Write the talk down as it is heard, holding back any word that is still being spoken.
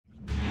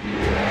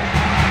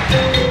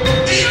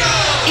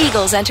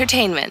Eagles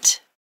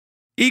Entertainment.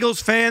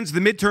 Eagles fans, the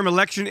midterm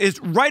election is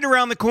right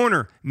around the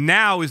corner.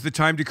 Now is the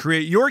time to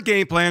create your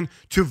game plan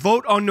to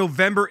vote on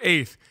November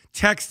 8th.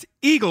 Text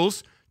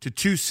EAGLES to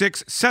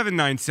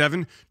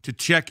 26797 to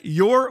check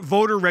your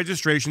voter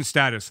registration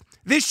status.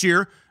 This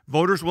year,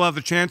 voters will have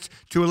the chance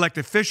to elect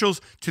officials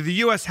to the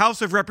U.S.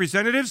 House of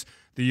Representatives,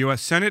 the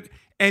U.S. Senate,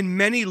 and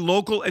many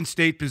local and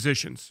state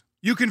positions.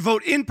 You can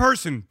vote in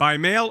person, by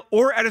mail,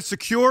 or at a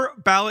secure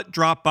ballot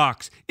drop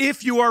box.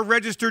 If you are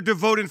registered to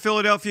vote in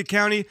Philadelphia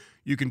County,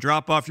 you can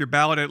drop off your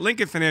ballot at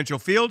Lincoln Financial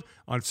Field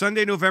on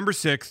Sunday, November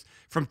 6th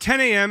from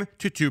 10 a.m.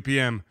 to 2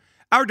 p.m.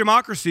 Our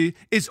democracy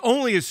is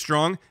only as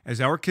strong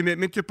as our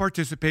commitment to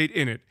participate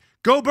in it.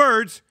 Go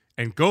Birds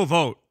and go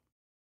vote.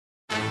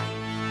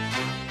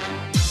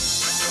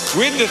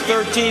 With the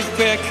 13th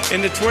pick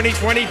in the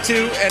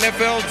 2022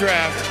 NFL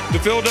Draft, the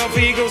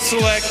Philadelphia Eagles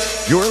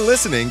select. You're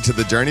listening to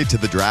the Journey to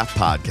the Draft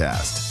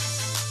podcast.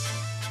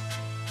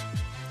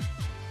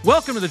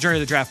 Welcome to the Journey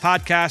to the Draft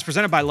podcast,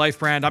 presented by Life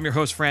Brand. I'm your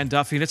host, Fran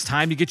Duffy, and it's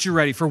time to get you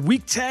ready for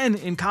Week 10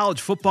 in college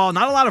football.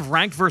 Not a lot of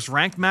ranked versus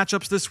ranked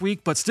matchups this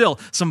week, but still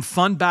some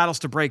fun battles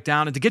to break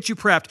down. And to get you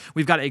prepped,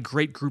 we've got a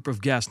great group of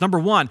guests. Number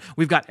one,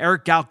 we've got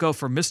Eric Galko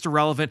from Mr.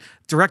 Relevant,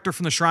 director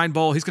from the Shrine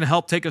Bowl. He's going to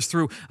help take us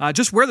through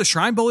just where the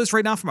Shrine Bowl is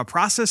right now from a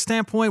process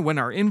standpoint, when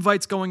are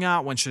invites going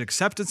out, when should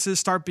acceptances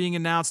start being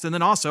announced, and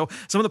then also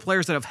some of the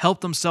players that have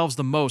helped themselves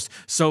the most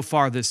so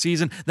far this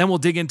season. Then we'll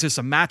dig into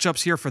some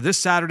matchups here for this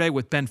Saturday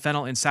with Ben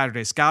Fennell in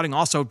Saturday Scouting.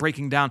 Also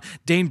breaking down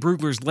Dane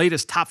Brugler's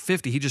latest top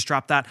 50. He just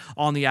dropped that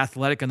on The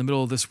Athletic in the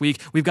middle of this week.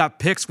 We've got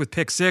picks with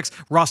Pick 6.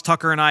 Ross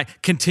Tucker and I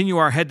continue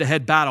our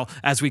head-to-head battle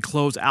as we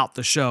close out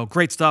the show.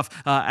 Great stuff,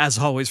 as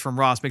always, from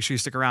Ross. Make sure you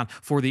stick around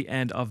for the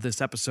end of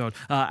this episode.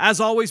 As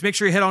always, make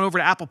sure you head on over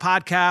to Apple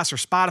Podcasts or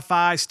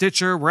Spotify,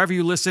 Stitcher, wherever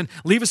you listen.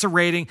 Leave us a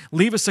rating.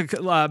 Make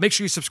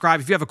sure you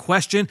subscribe. If you have a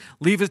question,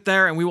 leave it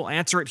there, and we will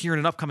answer it here in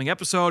an upcoming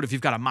episode. If you've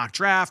got a mock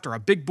draft or a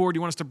big board you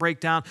want us to break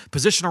down,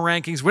 positional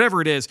rankings, whatever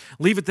it is,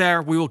 leave it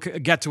there. We will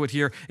get to it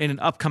here in an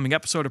upcoming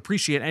episode.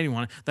 Appreciate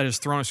anyone that has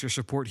thrown us your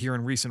support here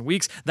in recent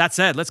weeks. That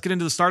said, let's get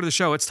into the start of the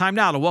show. It's time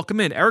now to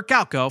welcome in Eric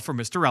Galko for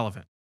Mr.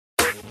 Relevant.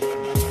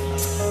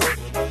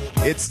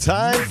 It's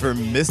time for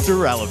Mr.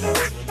 Relevant.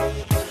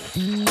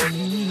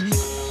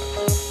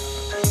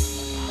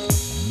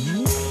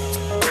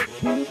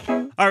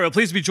 All right, well,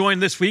 pleased to be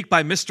joined this week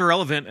by Mr.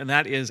 Relevant, and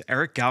that is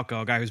Eric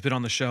Galko, a guy who's been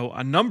on the show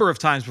a number of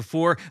times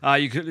before.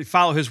 You can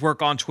follow his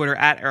work on Twitter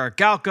at Eric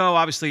Galko,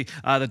 obviously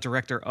the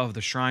director of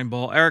the Shrine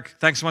Bowl. Eric,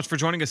 thanks so much for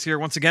joining us here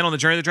once again on the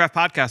Journey to the Draft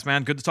podcast,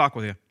 man. Good to talk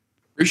with you.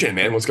 Appreciate it,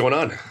 man. What's going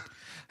on?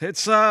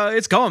 It's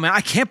going, man.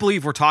 I can't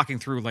believe we're talking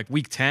through like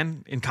Week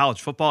 10 in college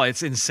football.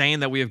 It's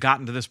insane that we have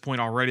gotten to this point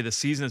already. The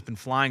season has been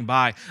flying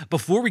by.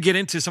 Before we get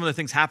into some of the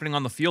things happening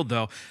on the field,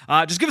 though,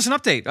 just give us an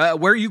update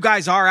where you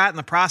guys are at in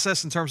the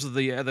process in terms of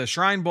the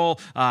Shrine Bowl.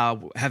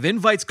 Have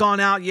invites gone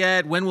out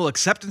yet? When will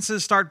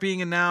acceptances start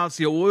being announced?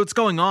 What's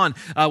going on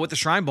with the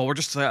Shrine Bowl? We're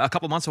just a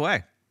couple months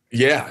away.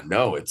 Yeah,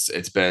 no,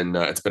 it's been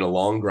a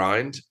long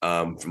grind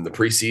from the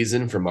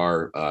preseason, from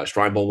our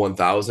Shrine Bowl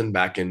 1000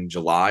 back in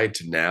July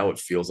to now. It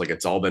feels like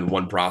it's all been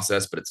one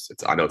process, but it's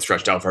I know it's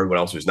stretched out for everyone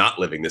else who's not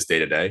living this day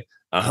to day.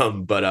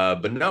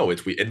 But no,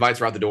 invites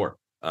are out the door.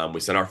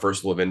 We sent our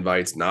first little of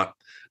invites, not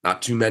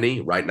too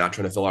many, right? Not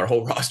trying to fill our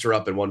whole roster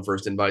up in one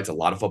first invites. A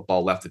lot of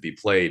football left to be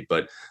played,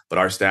 but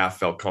our staff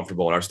felt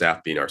comfortable, and our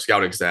staff being our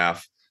scouting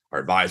staff, our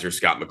advisors,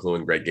 Scott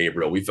McLuhan, Greg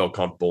Gabriel, we felt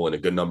comfortable in a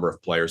good number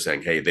of players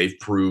saying, hey, they've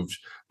proved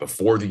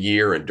before the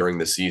year and during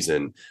the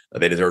season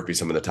they deserve to be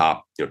some of the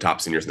top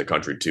seniors in the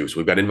country too. So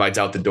we've got invites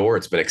out the door.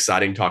 It's been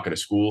exciting talking to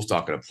schools,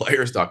 talking to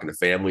players, talking to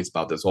families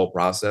about this whole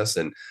process.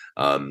 And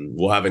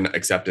we'll have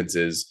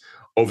acceptances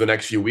over the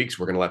next few weeks.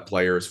 We're going to let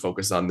players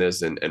focus on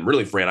this. And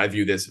really, Fran, I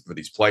view this for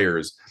these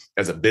players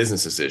as a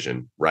business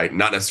decision, right?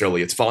 Not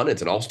necessarily it's fun.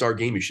 It's an all-star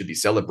game. You should be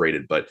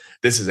celebrated. But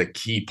this is a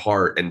key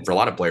part. And for a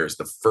lot of players,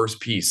 the first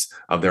piece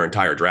of their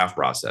entire draft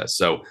process.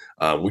 So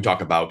we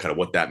talk about kind of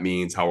what that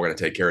means, how we're going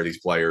to take care of these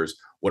players,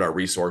 what our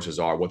resources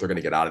are, what they're going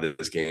to get out of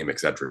this game, et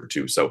cetera,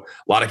 too. So a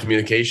lot of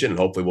communication, and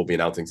hopefully we'll be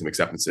announcing some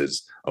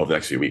acceptances over the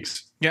next few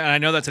weeks. Yeah, and I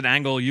know that's an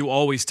angle you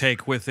always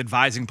take with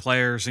advising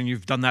players, and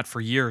you've done that for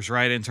years,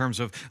 right, in terms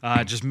of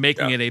just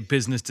making it a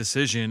business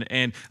decision.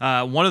 And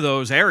one of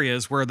those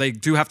areas where they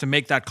do have to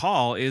make that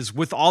call is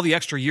with all the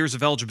extra years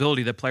of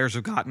eligibility that players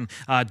have gotten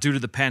due to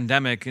the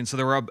pandemic. And so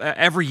there were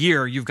every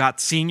year you've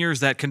got seniors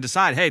that can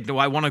decide, hey, do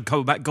I want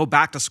to go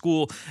back to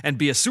school and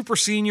be a super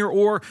senior,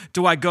 or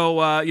do I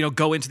go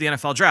into the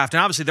NFL draft? And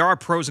obviously there are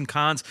pros and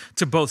cons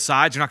to both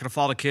sides. You're not going to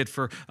fault a kid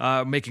for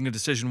making a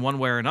decision one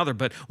way or another.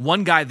 But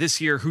one guy this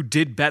year who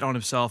did bet on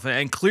himself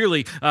and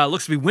clearly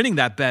looks to be winning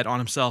that bet on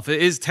himself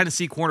is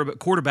Tennessee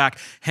quarterback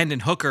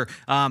Hendon Hooker.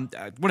 I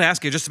want to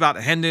ask you just about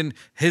Hendon,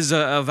 his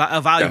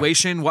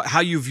evaluation,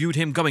 how you viewed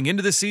him going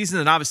into this season,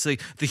 and obviously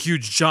the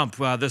huge jump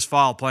this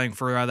fall playing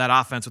for that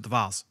offense with the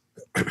Vols.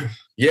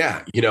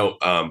 Yeah,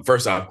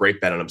 first off,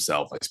 great bet on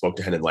himself. I spoke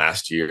to Hendon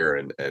last year,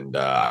 and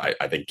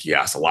I think he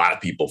asked a lot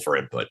of people for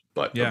input.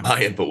 But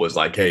my input was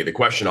like, hey, the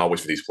question always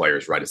for these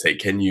players, right, is, hey,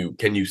 can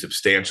you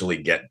substantially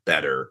get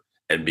better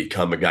and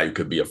become a guy who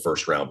could be a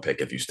first round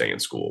pick if you stay in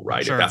school,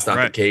 right? Sure, if that's not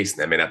right. the case,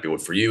 and that may not be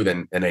what for you,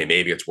 then hey,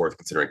 maybe it's worth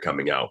considering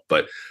coming out.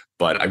 But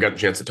I got the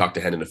chance to talk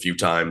to Hendon a few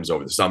times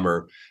over the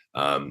summer.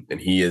 And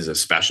he is a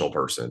special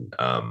person.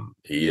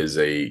 He is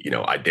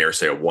I dare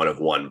say a one of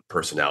one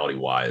personality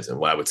wise. And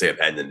what I would say of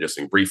Hendon, just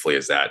briefly,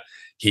 is that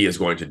he is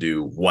going to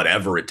do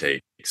whatever it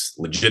takes,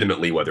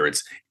 legitimately, whether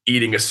it's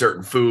eating a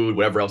certain food,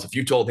 whatever else. If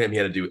you told him he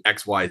had to do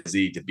X, Y,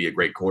 Z to be a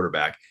great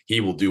quarterback,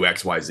 he will do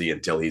X, Y, Z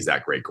until he's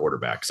that great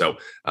quarterback. So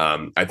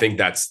I think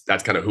that's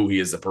kind of who he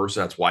is as a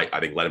person. That's why I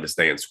think let him to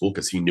stay in school,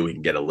 because he knew he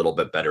can get a little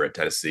bit better at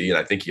Tennessee. And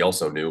I think he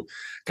also knew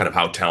kind of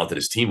how talented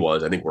his team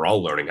was. I think we're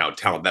all learning how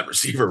talented that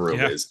receiver room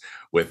is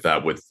with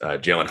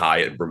Jalen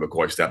Hyatt and Bru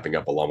McCoy stepping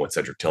up along with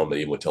Cedric Tillman,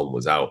 even when Tillman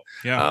was out.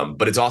 Yeah.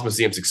 But it's awesome to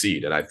see him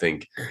succeed. And I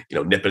think,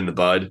 nip in the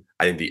bud,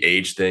 I think the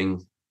age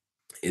thing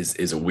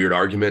is a weird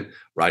argument,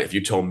 right? If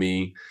you told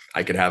me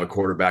I could have a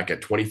quarterback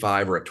at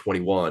 25 or at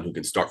 21 who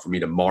can start for me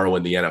tomorrow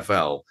in the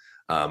NFL,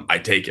 I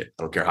take it.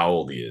 I don't care how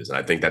old he is. And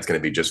I think that's going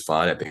to be just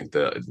fine. I think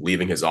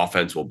leaving his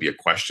offense will be a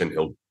question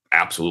he'll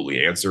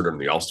absolutely answer during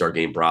the All-Star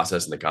game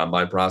process and the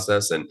combine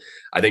process. And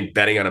I think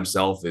betting on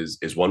himself is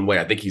one way.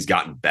 I think he's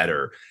gotten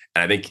better.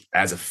 And I think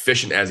as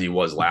efficient as he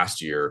was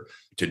last year,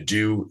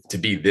 to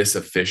be this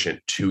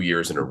efficient 2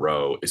 years in a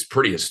row is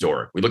pretty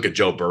historic. We look at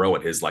Joe Burrow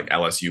and his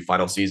LSU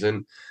final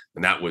season,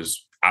 and that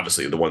was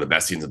obviously one of the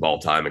best seasons of all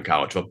time in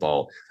college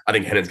football. I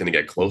think Hendon's going to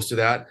get close to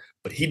that,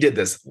 but he did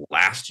this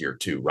last year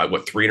too, right?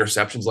 3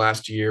 interceptions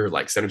last year,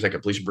 70%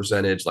 completion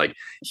percentage.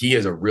 He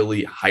is a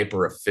really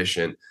hyper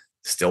efficient,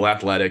 still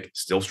athletic,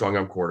 still strong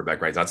on quarterback,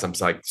 right? He's not some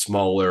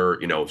smaller,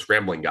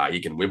 scrambling guy.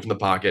 He can win from the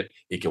pocket.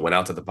 He can win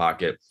out to the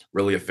pocket,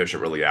 really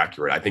efficient, really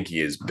accurate. I think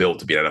he is built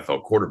to be an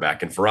NFL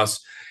quarterback. And for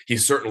us,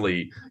 he's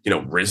certainly,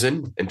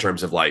 risen in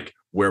terms of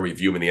where we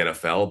view him in the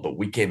NFL, but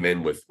we came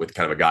in with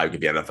kind of a guy who could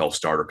be an NFL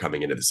starter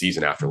coming into the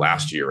season after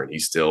last year, and he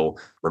still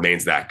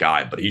remains that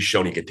guy. But he's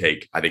shown he could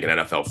take, I think, an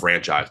NFL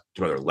franchise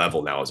to another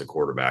level now as a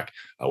quarterback,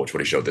 which what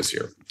he showed this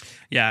year.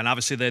 Yeah, and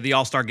obviously the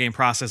All-Star game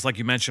process, like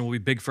you mentioned, will be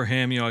big for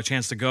him. A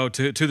chance to go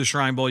to the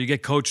Shrine Bowl. You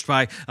get coached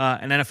by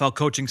an NFL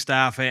coaching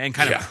staff and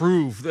kind of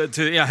prove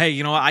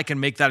hey, I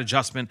can make that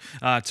adjustment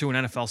to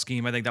an NFL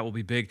scheme. I think that will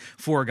be big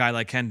for a guy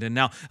like Hendon.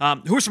 Now,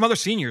 who are some other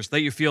seniors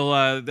that you feel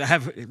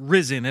have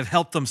risen, have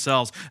helped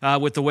themselves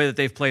with the way that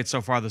they've played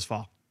so far this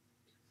fall?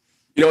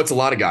 It's a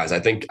lot of guys. I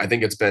think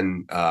it's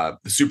been the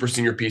super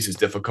senior piece is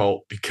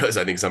difficult because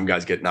I think some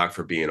guys get knocked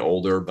for being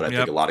older, but I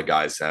think a lot of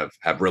guys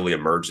have really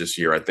emerged this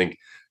year. I think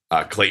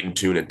Clayton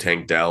Tune and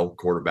Tank Dell,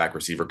 quarterback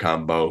receiver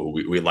combo, who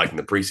we liked in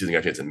the preseason, got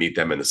a chance to meet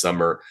them in the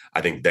summer.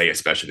 I think they,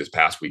 especially this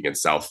past week in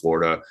South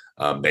Florida,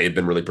 they've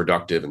been really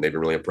productive and they've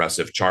been really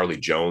impressive. Charlie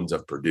Jones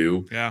of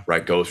Purdue,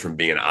 right, goes from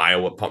being an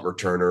Iowa punt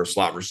returner,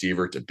 slot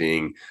receiver, to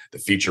being the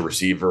feature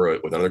receiver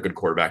with another good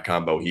quarterback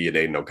combo. He and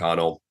Aiden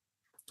O'Connell.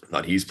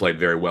 Thought he's played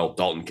very well.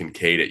 Dalton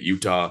Kincaid at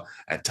Utah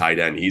at tight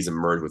end. He's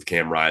emerged with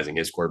Cam Rising,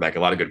 his quarterback. A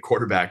lot of good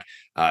quarterback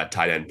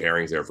tight end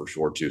pairings there for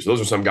sure too. So those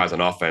are some guys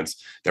on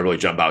offense that really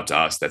jump out to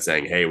us that's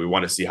saying, hey, we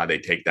want to see how they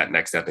take that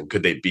next step and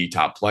could they be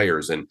top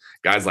players? And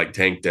guys like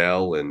Tank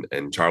Dell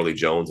and Charlie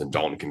Jones and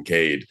Dalton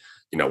Kincaid,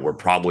 we're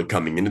probably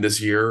coming into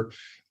this year,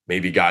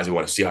 maybe guys who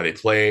want to see how they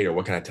played or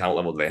what kind of talent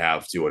level do they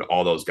have too. And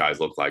all those guys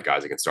look like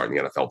guys that can start in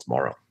the NFL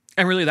tomorrow.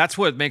 And really, that's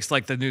what makes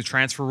the new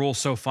transfer rule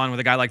so fun with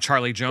a guy like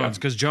Charlie Jones,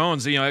 because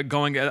Jones,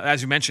 going,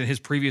 as you mentioned, his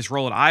previous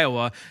role at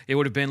Iowa, it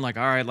would have been all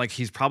right,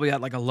 he's probably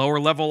at a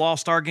lower level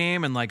All-Star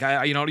game, and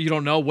you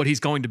don't know what he's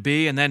going to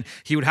be, and then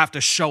he would have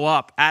to show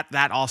up at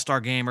that All-Star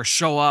game or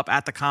show up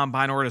at the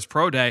Combine or at his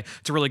pro day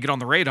to really get on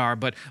the radar.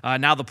 But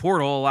now the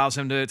portal allows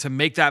him to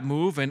make that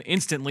move and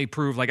instantly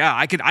prove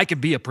I could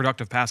be a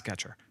productive pass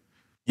catcher.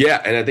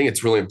 Yeah, and I think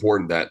it's really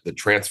important that the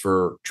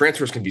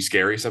transfers can be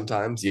scary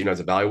sometimes,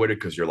 as evaluated,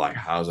 because you're like,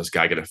 how's this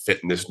guy going to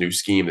fit in this new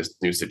scheme, this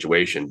new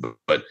situation?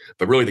 But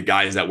really, the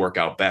guys that work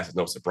out best,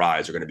 no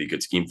surprise, are going to be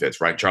good scheme fits,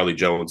 right? Charlie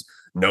Jones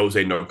knows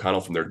Aiden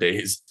O'Connell from their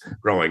days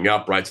growing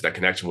up, right? So that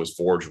connection was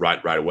forged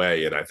right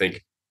away, and I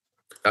think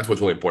that's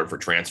what's really important for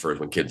transfers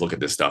when kids look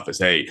at this stuff is,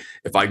 hey,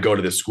 if I go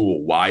to this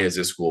school, why is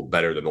this school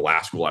better than the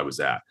last school I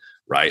was at?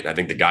 Right. And I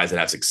think the guys that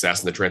have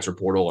success in the transfer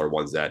portal are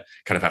ones that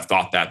kind of have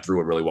thought that through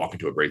and really walk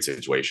into a great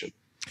situation.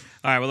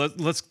 All right, well,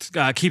 let's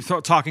keep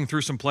talking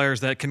through some players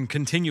that can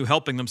continue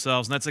helping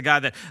themselves. And that's a guy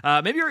that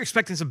maybe you're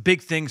expecting some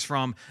big things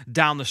from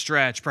down the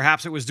stretch.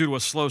 Perhaps it was due to a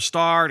slow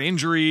start,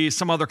 injury,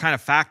 some other kind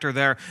of factor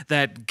there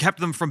that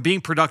kept them from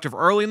being productive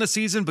early in the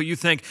season, but you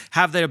think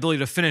have the ability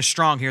to finish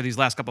strong here these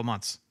last couple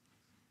months.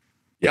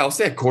 Yeah, I'll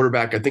say at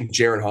quarterback, I think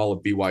Jaren Hall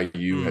of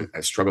BYU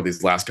has struggled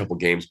these last couple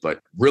games,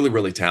 but really,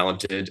 really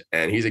talented.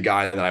 And he's a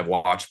guy that I've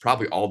watched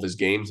probably all of his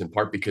games, in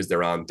part because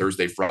they're on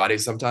Thursday, Friday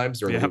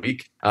sometimes during the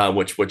week,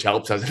 which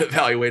helps as an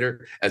evaluator,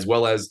 as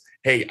well as,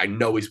 hey, I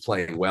know he's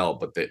playing well,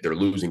 but they're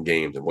losing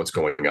games and what's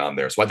going on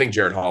there. So I think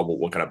Jaren Hall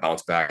will kind of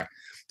bounce back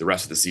the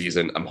rest of the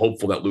season. I'm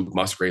hopeful that Luke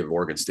Musgrave of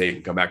Oregon State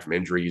can come back from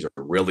injury. He's a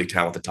really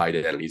talented tight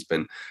end, and he's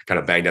been kind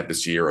of banged up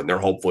this year, and they're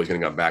hopeful he's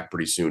going to come back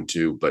pretty soon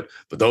too. But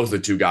those are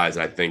the two guys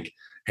that I think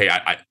hey,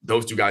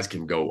 those two guys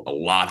can go a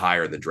lot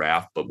higher in the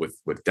draft, but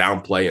with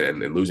downplay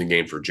and losing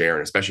games for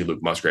Jaren, especially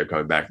Luke Musgrave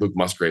coming back, Luke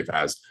Musgrave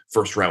has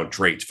first round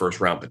traits, first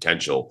round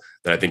potential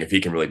that I think if he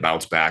can really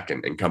bounce back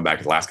and come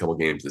back the last couple of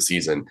games of the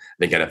season,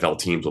 I think NFL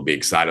teams will be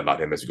excited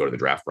about him as we go to the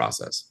draft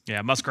process.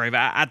 Yeah, Musgrave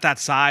at that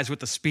size with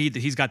the speed that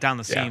he's got down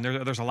the seam,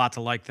 there's a lot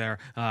to like there.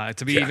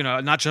 To be even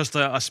not just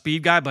a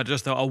speed guy, but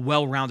just a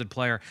well-rounded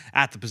player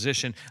at the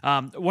position.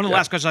 One of the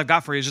last questions I've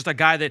got for you is just a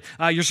guy that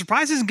you're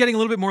surprised isn't getting a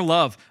little bit more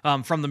love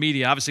from the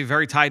media. Obviously,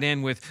 very tied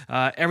in with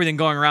everything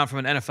going around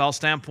from an NFL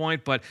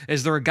standpoint. But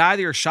is there a guy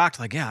that you're shocked?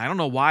 Like, I don't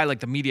know why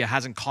the media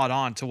hasn't caught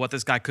on to what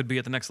this guy could be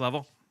at the next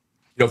level.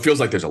 It feels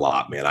like there's a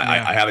lot, man.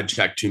 I haven't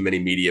checked too many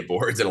media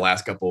boards in the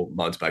last couple of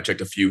months, but I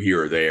checked a few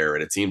here or there,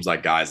 and it seems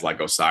like guys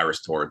like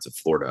O'Cyrus Torrence of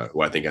Florida,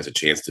 who I think has a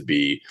chance to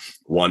be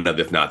one of,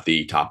 if not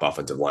the top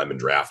offensive lineman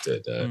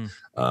drafted.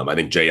 I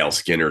think J.L.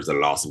 Skinner's done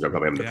an awesome job.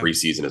 Probably him in the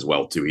preseason as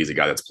well, too. He's a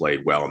guy that's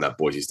played well in that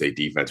Boise State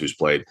defense, who's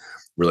played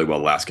really well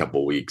the last couple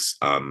of weeks.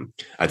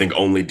 I think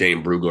only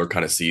Dane Brugler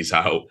kind of sees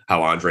how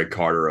Andre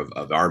Carter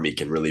of Army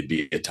can really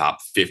be a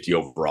top 50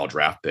 overall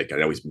draft pick. I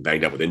know he's been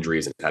banged up with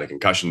injuries and had a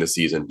concussion this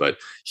season, but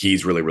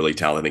he's really, really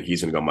talented. I think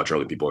he's going to go much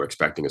earlier than people are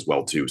expecting as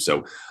well, too. So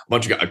a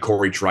bunch of guys,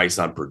 Corey Trice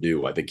on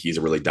Purdue. I think he's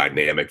a really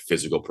dynamic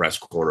physical press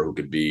corner who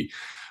could be,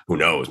 who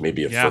knows,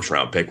 maybe a first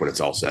round pick when it's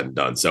all said and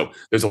done. So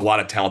there's a lot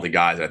of talented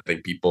guys that I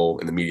think people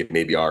in the media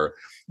maybe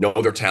know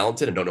they're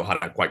talented and don't know how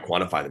to quite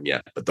quantify them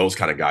yet. But those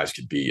kind of guys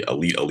could be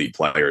elite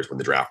players when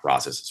the draft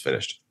process is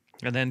finished.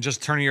 And then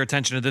just turning your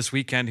attention to this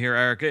weekend here,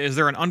 Eric, is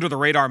there an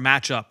under-the-radar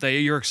matchup that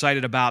you're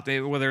excited about,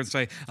 whether it's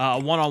a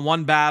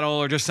one-on-one battle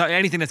or just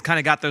anything that's kind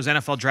of got those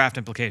NFL draft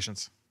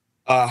implications?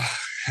 I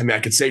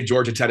could say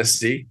Georgia,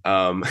 Tennessee.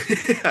 I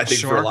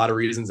think for a lot of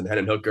reasons, and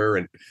Hendon Hooker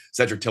and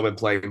Cedric Tillman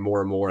playing more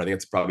and more. I think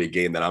it's probably a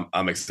game that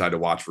I'm excited to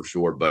watch for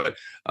sure. But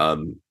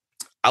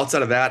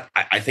outside of that,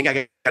 I think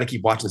I got to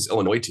keep watching this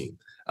Illinois team.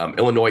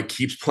 Illinois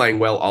keeps playing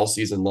well all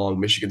season long.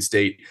 Michigan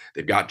State,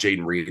 they've got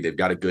Jaden Reed. They've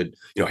got a good,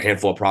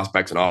 handful of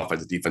prospects on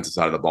offensive, defensive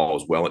side of the ball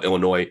as well. And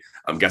Illinois,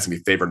 I'm guessing, be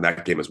favored in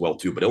that game as well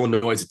too. But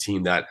Illinois is a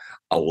team that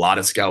a lot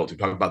of scouts, we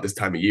talk about this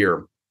time of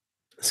year,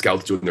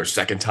 scouts doing their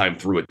second time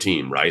through a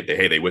team, right?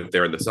 They went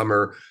there in the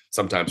summer,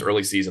 sometimes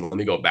early season. Let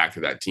me go back to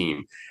that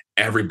team.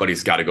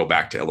 Everybody's got to go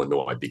back to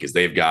Illinois because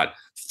they've got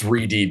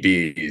 3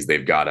 DBs.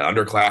 They've got an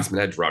underclassman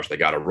edge rush. They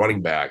got a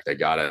running back. They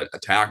got a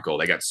tackle.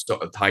 They got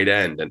a tight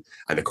end, and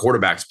the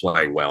quarterback's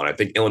playing well. And I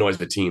think Illinois is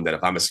the team that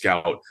if I'm a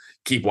scout,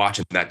 keep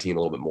watching that team a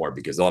little bit more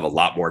because they'll have a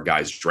lot more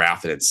guys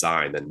drafted and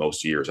signed than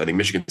most years. I think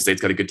Michigan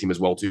State's got a good team as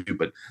well too,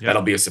 but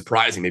that'll be a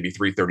surprising maybe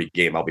 3:30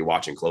 game I'll be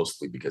watching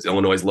closely because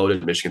Illinois is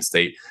loaded. Michigan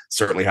State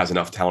certainly has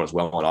enough talent as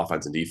well on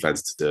offense and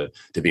defense to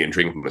be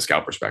intriguing from a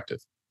scout perspective.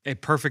 A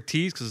perfect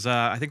tease because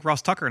I think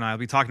Ross Tucker and I will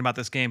be talking about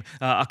this game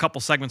a couple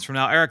segments from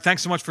now. Eric,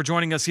 thanks so much for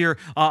joining us here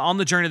on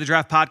the Journey to the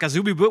Draft podcast.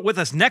 You'll be with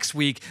us next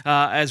week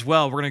as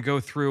well. We're going to go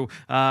through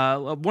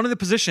one of the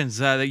positions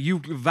that you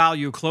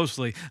value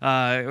closely.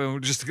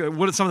 Just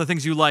what are some of the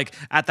things you like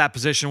at that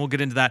position? We'll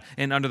get into that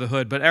in Under the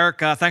Hood. But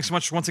Eric, thanks so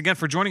much once again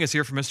for joining us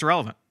here for Mr.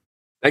 Relevant.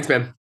 Thanks,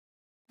 man.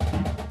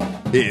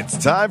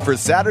 It's time for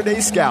Saturday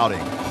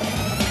Scouting.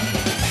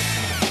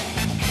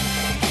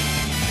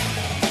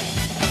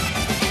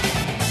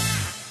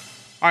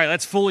 All right,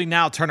 let's fully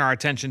now turn our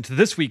attention to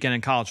this weekend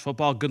in college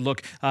football. Good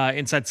look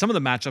inside some of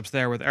the matchups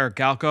there with Eric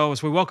Galko.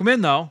 As we welcome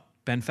in, though,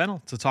 Ben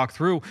Fennell to talk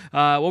through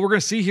what we're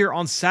going to see here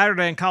on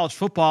Saturday in college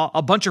football.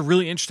 A bunch of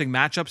really interesting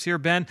matchups here,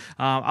 Ben.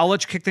 I'll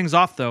let you kick things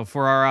off, though,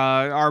 for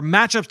our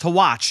matchups to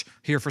watch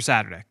here for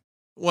Saturday.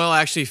 Well,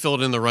 I actually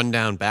filled in the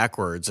rundown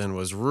backwards and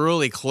was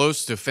really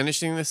close to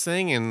finishing this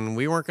thing, and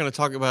we weren't going to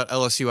talk about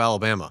LSU,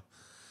 Alabama,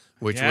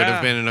 which would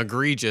have been an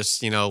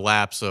egregious,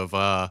 lapse of,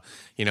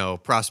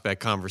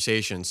 prospect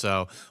conversation.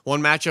 So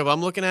one matchup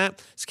I'm looking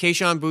at is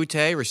Kayshon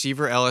Boutte,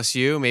 receiver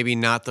LSU. Maybe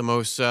not the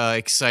most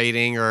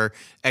exciting or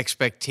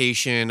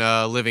expectation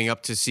living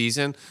up to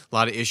season. A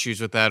lot of issues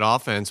with that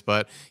offense,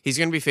 but he's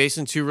going to be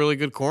facing 2 really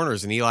good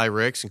corners, and Eli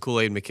Ricks and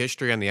Kool-Aid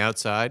McKinstry on the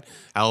outside.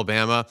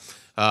 Alabama,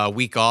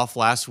 week off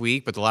last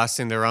week, but the last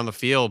time they were on the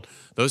field,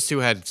 those two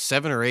had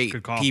 7 or 8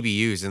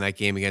 PBUs in that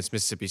game against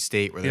Mississippi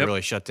State where they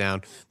really shut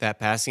down that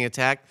passing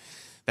attack.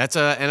 That's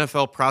a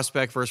NFL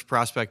prospect versus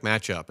prospect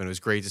matchup, and it was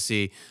great to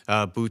see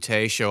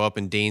Boutte show up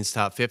in Dane's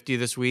top 50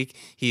 this week.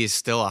 He is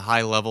still a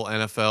high-level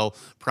NFL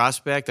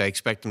prospect. I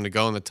expect him to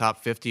go in the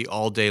top 50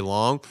 all day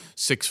long.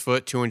 6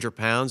 foot, 200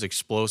 pounds,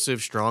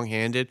 explosive,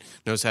 strong-handed,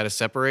 knows how to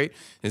separate,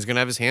 and he's going to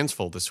have his hands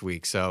full this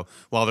week. So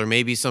while there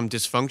may be some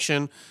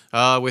dysfunction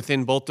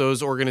within both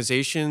those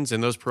organizations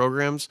and those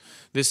programs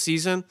this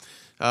season,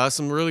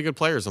 some really good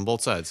players on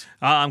both sides.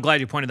 I'm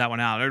glad you pointed that one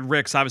out.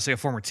 Rick's obviously a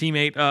former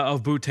teammate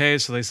of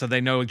Boutte's, so they said they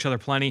know know each other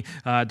plenty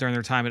during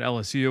their time at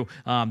LSU.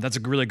 That's a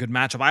really good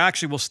matchup. I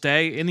actually will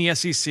stay in the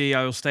SEC.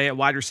 I will stay at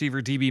wide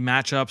receiver DB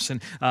matchups,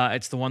 and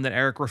it's the one that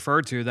Eric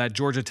referred to, that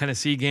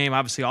Georgia-Tennessee game.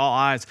 Obviously, all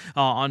eyes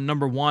on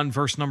number 1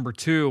 versus number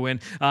 2.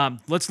 And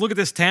let's look at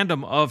this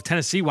tandem of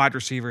Tennessee wide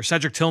receivers.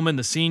 Cedric Tillman,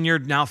 the senior,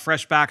 now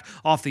fresh back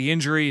off the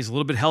injury. He's a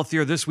little bit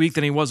healthier this week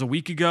than he was a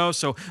week ago.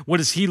 So what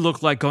does he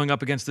look like going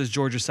up against this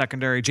Georgia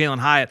secondary? Jalen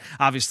Hyatt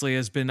obviously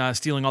has been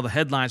stealing all the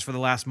headlines for the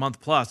last month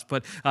plus,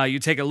 but you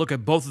take a look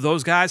at both of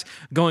those guys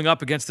going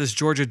up against this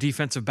Georgia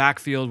defensive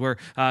backfield where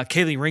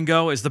Kaylee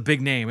Ringo is the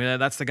big name.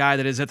 That's the guy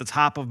that is at the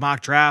top of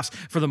mock drafts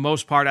for the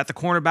most part at the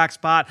cornerback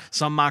spot.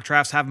 Some mock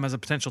drafts have him as a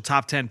potential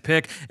top 10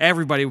 pick.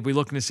 Everybody will be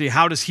looking to see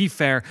how does he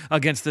fare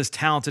against this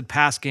talented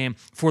pass game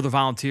for the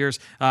Volunteers.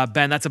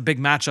 Ben, that's a big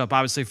matchup,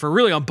 obviously, for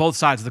really on both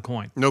sides of the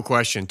coin. No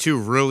question. Two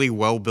really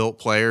well-built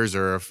players,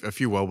 or a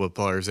few well-built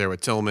players there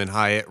with Tillman,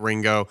 Hyatt,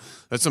 Ringo.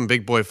 That's some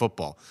big boy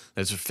football.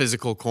 That's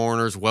physical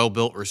corners,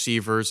 well-built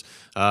receivers,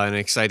 an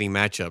exciting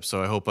matchup.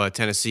 So I hope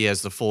Tennessee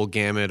has the full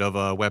gamut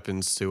of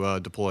weapons to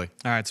deploy.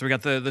 All right, so we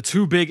got the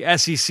two big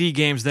SEC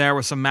games there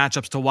with some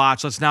matchups to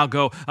watch. Let's now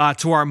go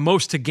to our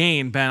most to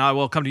gain. Ben, I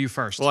will come to you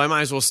first. Well, I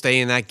might as well stay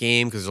in that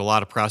game because there's a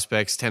lot of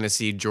prospects,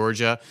 Tennessee,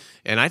 Georgia.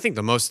 And I think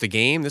the most to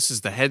gain, this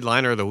is the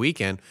headliner of the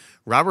weekend,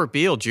 Robert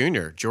Beal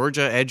Jr.,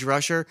 Georgia edge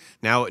rusher,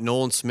 now at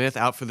Nolan Smith,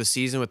 out for the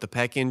season with the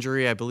pec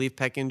injury, I believe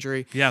pec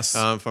injury. Yes.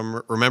 If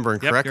I'm remembering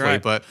correctly.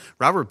 Right. But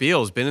Robert Beal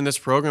has been in this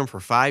program for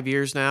 5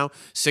 years now,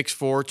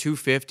 6'4",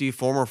 250,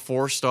 former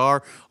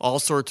 4-star, all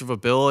sorts of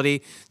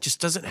ability. Just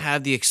doesn't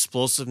have the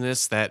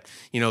explosiveness that,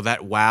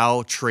 that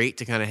wow trait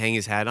to kind of hang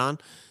his hat on.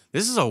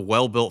 This is a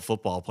well-built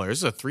football player. This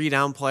is a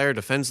 3-down player,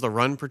 defends the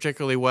run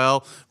particularly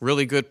well,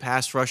 really good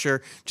pass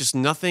rusher. Just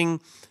nothing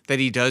that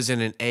he does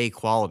in an A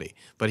quality.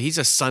 But he's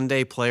a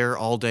Sunday player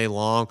all day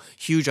long.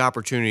 Huge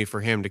opportunity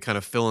for him to kind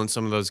of fill in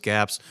some of those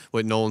gaps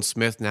with Nolan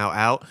Smith now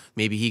out.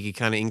 Maybe he could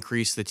kind of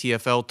increase the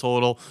TFL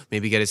total,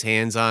 maybe get his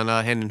hands on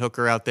Hendon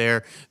Hooker out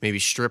there, maybe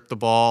strip the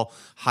ball.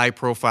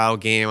 High-profile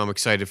game. I'm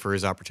excited for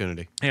his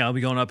opportunity. Yeah, I'll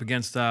be going up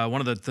against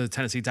one of the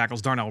Tennessee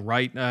tackles, Darnell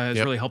Wright, has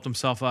really helped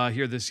himself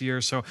here this year.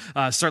 So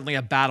certainly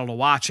a battle to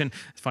watch. And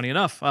funny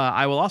enough,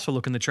 I will also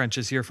look in the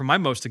trenches here for my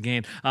most to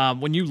gain.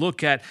 When you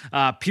look at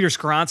Peter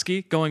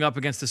Skoronski going up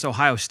against this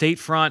Ohio State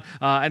front,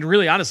 and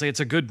really honestly, it's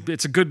a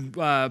good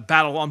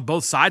battle on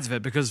both sides of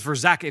it, because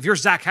if you're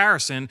Zach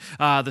Harrison,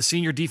 the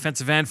senior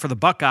defensive end for the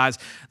Buckeyes,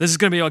 this is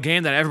going to be a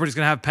game that everybody's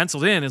going to have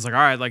penciled in. It's like, all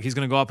right, like he's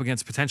going to go up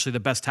against potentially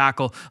the best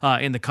tackle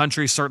in the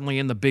country, certainly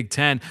in the Big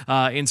Ten,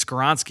 in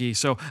Skoronski.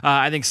 So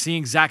I think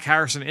seeing Zach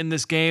Harrison in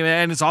this game,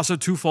 and it's also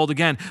twofold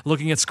again,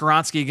 looking at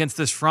Skoronski against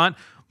this front,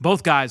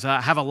 both guys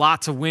have a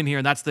lot to win here,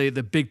 and that's the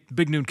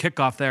big noon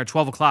kickoff there,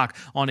 12 o'clock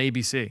on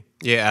ABC.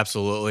 Yeah,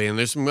 absolutely. And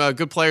there's some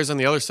good players on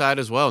the other side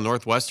as well.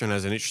 Northwestern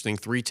has an interesting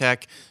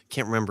 3-tech.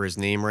 Can't remember his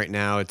name right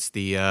now. It's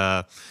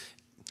the...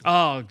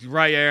 Oh,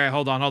 right. Yeah.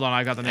 Hold on.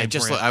 I got the name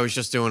for you. I was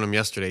just doing him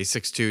yesterday.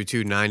 6'2",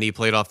 290.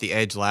 Played off the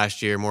edge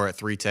last year, more at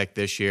 3-tech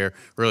this year.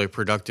 Really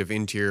productive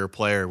interior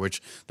player,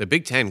 which the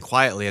Big Ten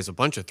quietly has a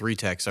bunch of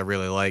 3-techs I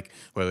really like,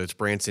 whether it's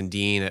Branson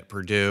Dean at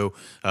Purdue,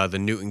 the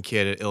Newton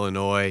kid at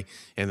Illinois,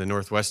 and the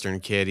Northwestern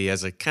kid. He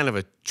has a kind of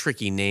a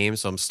tricky name,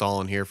 so I'm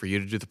stalling here for you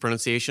to do the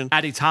pronunciation.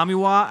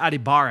 Adetomiwa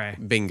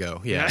Adebawore.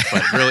 Bingo, yeah.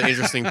 But really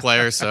interesting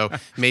player, so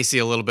may see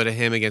a little bit of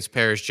him against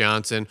Paris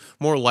Johnson,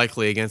 more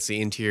likely against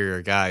the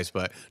interior guys.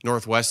 But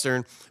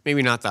Northwestern,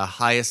 maybe not the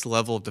highest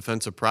level of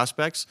defensive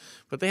prospects,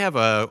 but they have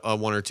a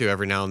one or two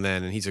every now and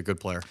then, and he's a good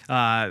player.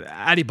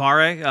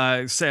 Adebawore,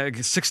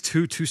 6'2",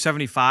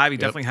 275. He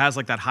definitely has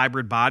like that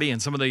hybrid body,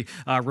 and some of the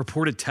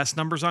reported test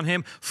numbers on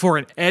him for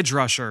an edge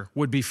rusher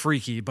would be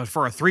freaky, but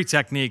for a 3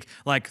 technique,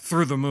 like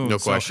through the moon. No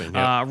question.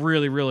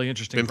 Really, really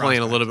interesting. Been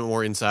playing a little bit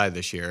more inside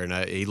this year,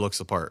 and he looks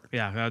the part.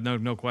 Yeah,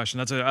 no question.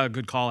 That's a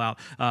good call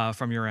out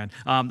from your end.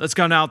 Let's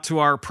go now to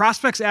our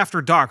prospects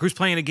after dark. Who's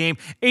playing a game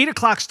 8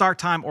 o'clock start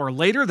time or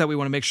later that we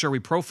want to make sure we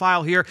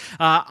profile here?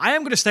 I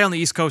am going to stay on the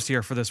East Coast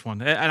here for this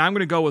one, and I'm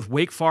going to go with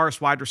Wake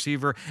Forest wide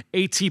receiver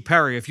A.T.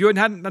 Perry. If you had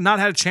not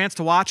had a chance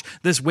to watch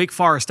this Wake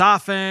Forest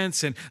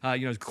offense and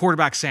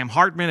quarterback Sam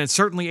Hartman and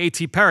certainly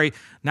A.T. Perry,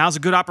 now's a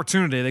good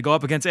opportunity. They go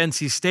up against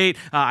NC State.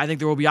 I think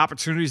there will be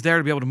opportunities there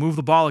to be able to move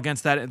the ball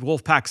against that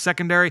Wolfpack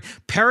secondary.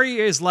 Perry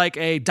is like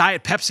a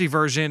Diet Pepsi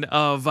version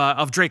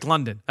of Drake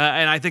London,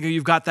 and I think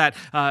you've got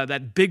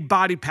that big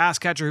body pass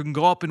catcher who can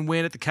go up and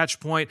win at the catch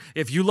point.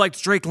 If you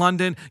liked Drake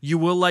London, you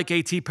will like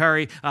A.T.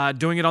 Perry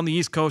doing it on the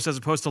East Coast as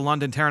opposed to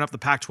London tearing up the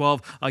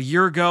Pac-12 a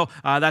year ago.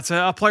 That's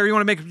a player you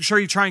want to make sure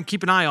you try and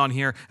keep an eye on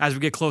here as we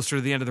get closer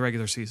to the end of the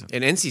regular season.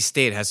 And NC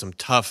State has some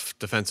tough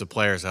defensive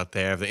players out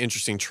there. They have an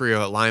interesting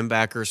trio at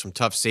linebacker, some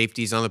tough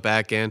safeties on the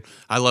back end.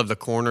 I love the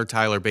corner,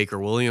 Tyler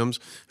Baker-Williams,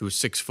 who who's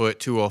 6 foot,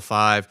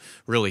 205,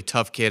 really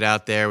tough kid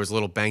out there, was a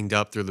little banged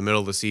up through the middle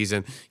of the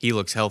season. He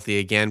looks healthy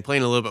again,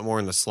 playing a little bit more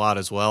in the slot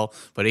as well.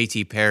 But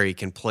A.T. Perry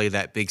can play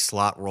that big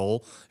slot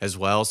role as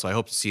well. So I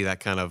hope to see that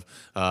kind of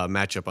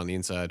matchup on the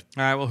inside.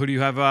 All right, well, who do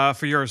you have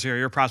for yours here,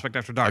 your prospect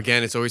after dark?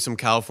 Again, it's always some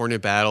California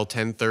battle,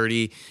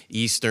 10:30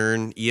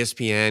 Eastern,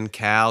 ESPN,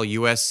 Cal,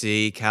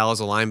 USC. Cal is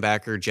a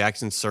linebacker,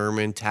 Jackson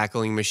Sermon,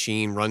 tackling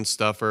machine, run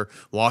stuffer,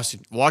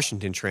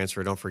 Washington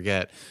transfer, don't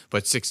forget,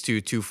 but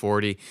 6'2",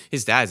 240.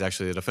 His dad's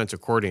actually the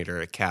defensive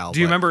coordinator at Cal. Do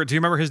you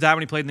remember his dad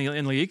when he played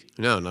in league?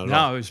 No, not at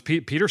all. No, it was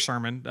Peter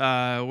Sermon.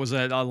 Was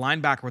a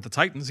linebacker with the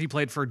Titans. He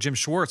played for Jim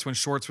Schwartz when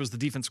Schwartz was the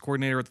defense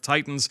coordinator at the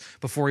Titans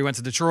before he went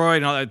to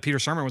Detroit. Peter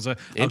Sermon was a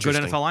good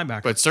NFL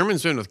linebacker. But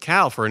Sermon's been with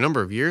Cal for a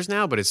number of years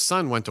now, but his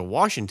son went to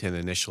Washington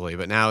initially,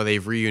 but now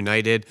they've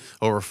reunited,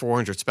 over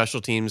 400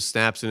 special teams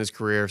snaps in his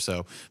career,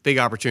 so big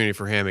opportunity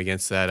for him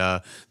against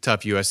that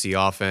tough USC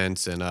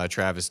offense and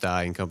Travis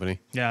Dye and company.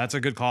 Yeah, that's a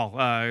good call.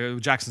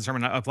 Jackson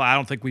Sermon, I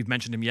don't think we've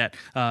mentioned him yet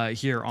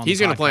here on He's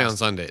the podcast. going to play on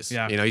Sundays.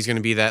 Yeah. He's going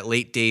to be that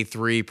late day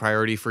 3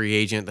 priority free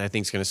agent that I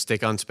think is going to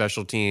stick on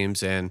special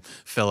teams and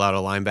fill out a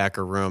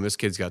linebacker room. This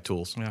kid's got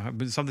tools. Yeah,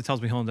 but something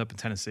tells me he'll end up in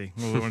Tennessee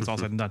when it's all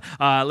said and done.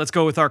 Let's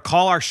go with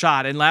our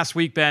shot. And last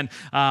week, Ben,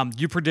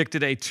 you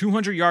predicted a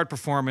 200-yard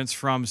performance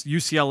from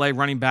UCLA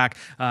running back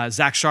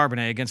Zach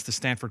Charbonnet against the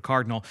Stanford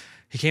Cardinal.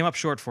 He came up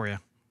short for you.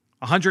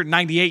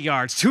 198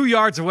 yards, 2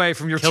 yards away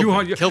from your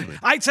 200. Killed me.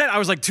 I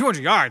was like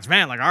 200 yards,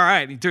 man. Like, all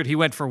right, dude, he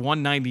went for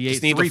 198.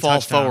 Just need to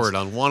fall forward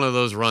on one of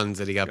those runs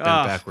that he got bent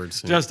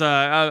backwards. Just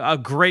a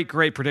great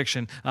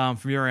prediction from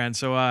your end.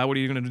 So what are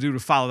you going to do to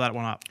follow that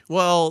one up?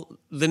 Well,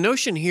 the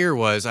notion here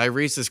was I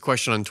raised this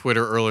question on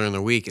Twitter earlier in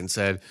the week and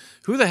said,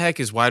 who the heck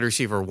is wide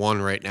receiver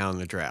 1 right now in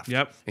the draft?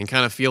 Yep. And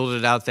kind of fielded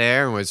it out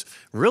there and was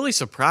really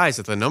surprised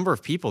at the number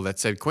of people that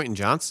said Quentin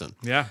Johnston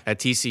at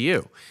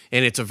TCU.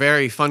 And it's a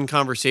very fun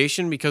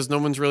conversation because no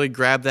one's really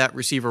grabbed that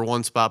receiver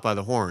 1 spot by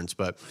the horns.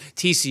 But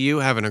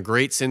TCU having a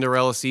great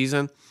Cinderella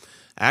season.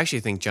 I actually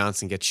think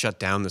Johnson gets shut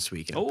down this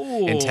weekend.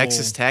 Oh. And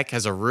Texas Tech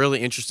has a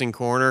really interesting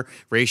corner,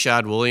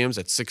 Rashad Williams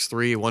at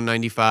 6'3",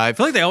 195. I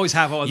feel like they always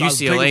have a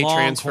UCLA big, long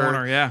transfer.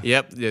 corner, yeah.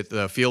 Yep,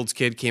 the Fields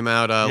kid came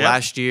out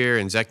last year,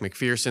 and Zach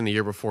McPherson the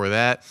year before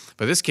that.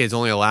 But this kid's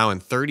only allowing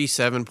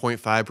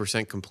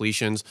 37.5%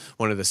 completions,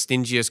 one of the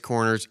stingiest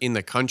corners in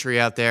the country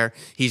out there.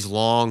 He's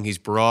long, he's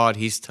broad,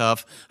 he's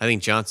tough. I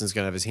think Johnson's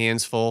going to have his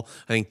hands full.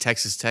 I think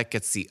Texas Tech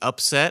gets the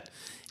upset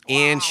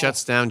and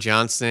shuts down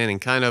Johnston and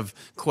kind of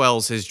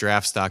quells his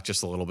draft stock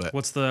just a little bit.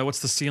 What's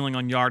the ceiling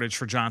on yardage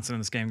for Johnson in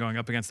this game going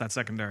up against that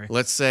secondary?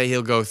 Let's say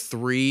he'll go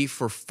 3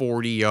 for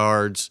 40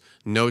 yards,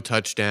 no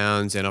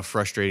touchdowns, and a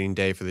frustrating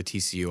day for the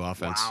TCU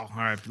offense. Wow.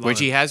 All right. Which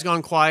he has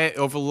gone quiet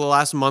over the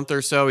last month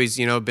or so. He's,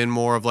 been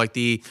more of like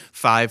the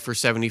 5 for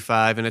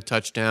 75 and a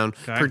touchdown.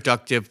 Okay.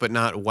 Productive, but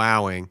not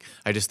wowing.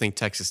 I just think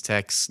Texas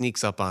Tech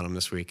sneaks up on him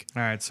this week.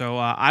 All right. So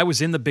I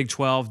was in the Big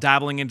 12,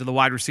 dabbling into the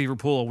wide receiver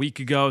pool a week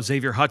ago.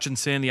 Xavier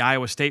Hutchinson, the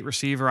Iowa State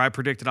receiver, I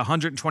predicted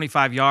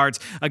 125 yards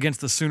against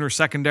the Sooner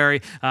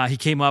secondary. He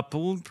came up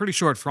pretty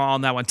short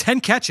on that one.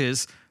 10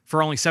 catches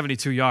for only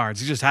 72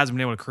 yards. He just hasn't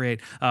been able to create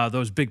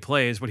those big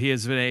plays, but he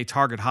has been a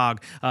target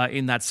hog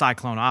in that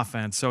Cyclone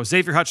offense. So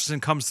Xavier Hutchinson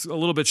comes a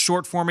little bit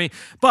short for me,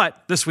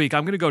 but this week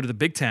I'm going to go to the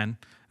Big Ten.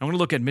 I'm going to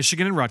look at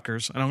Michigan and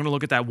Rutgers, and I'm going to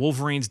look at that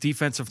Wolverines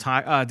defensive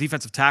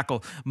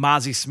tackle,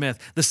 Mazi Smith.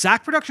 The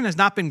sack production has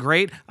not been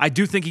great. I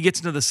do think he gets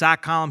into the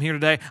sack column here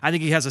today. I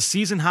think he has a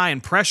season high in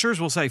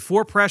pressures. We'll say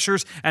 4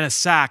 pressures and a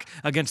sack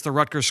against the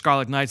Rutgers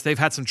Scarlet Knights. They've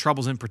had some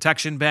troubles in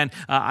protection, Ben.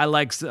 I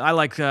like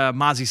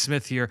Mazi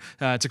Smith here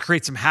to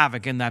create some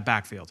havoc in that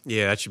backfield.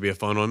 Yeah, that should be a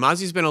fun one.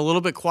 Mazi's been a little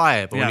bit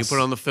quiet, but when you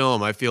put on the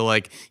film, I feel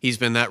like he's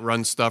been that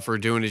run stuffer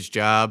doing his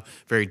job,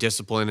 very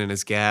disciplined in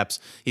his gaps.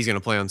 He's going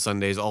to play on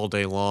Sundays all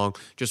day long.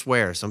 Just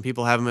where some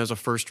people have him as a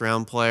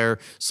first-round player,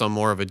 some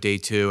more of a day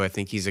 2. I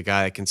think he's a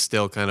guy that can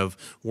still kind of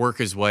work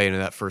his way into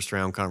that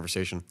first-round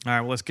conversation. All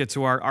right, well, let's get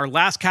to our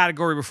last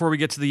category before we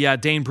get to the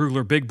Dane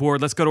Brugler big board.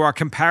 Let's go to our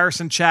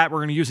comparison chat. We're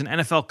going to use an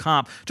NFL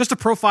comp just to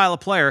profile a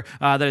player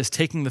that is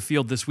taking the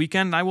field this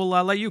weekend. I will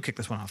let you kick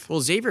this one off.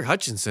 Well, Xavier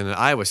Hutchinson at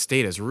Iowa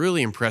State has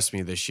really impressed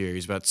me this year.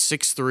 He's about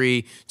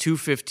 6'3",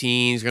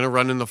 215. He's going to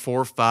run in the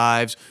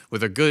 4.5s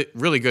with a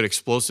really good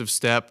explosive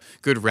step,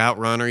 good route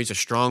runner. He's a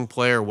strong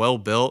player,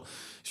 well-built.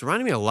 He's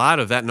reminding me a lot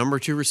of that number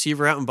 2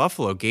 receiver out in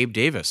Buffalo, Gabe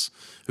Davis,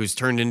 who's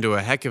turned into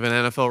a heck of an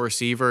NFL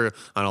receiver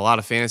on a lot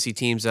of fantasy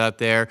teams out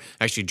there,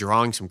 actually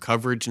drawing some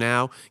coverage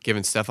now,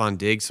 giving Stephon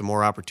Diggs some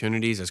more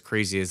opportunities, as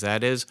crazy as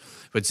that is.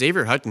 But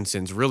Xavier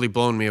Hutchinson's really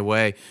blown me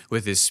away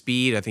with his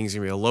speed. I think he's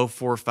going to be a low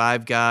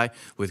 4.5 guy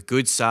with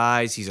good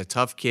size. He's a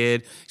tough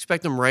kid.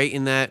 Expect him right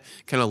in that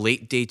kind of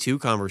late day 2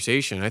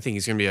 conversation. I think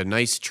he's going to be a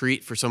nice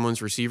treat for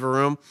someone's receiver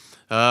room.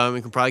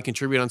 And can probably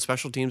contribute on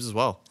special teams as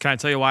well. Can I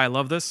tell you why I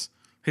love this?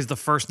 He's the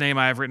first name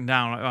I have written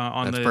down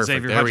on That's the perfect.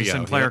 Xavier There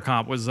Hutchinson player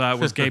comp was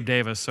Gabe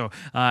Davis. So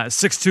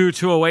 6'2",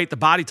 208. The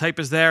body type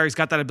is there. He's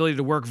got that ability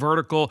to work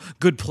vertical,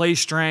 good play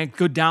strength,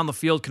 good down the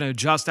field, can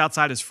adjust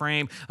outside his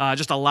frame.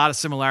 Just a lot of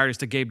similarities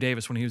to Gabe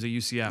Davis when he was at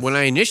UCF. When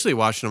I initially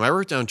watched him, I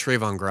wrote down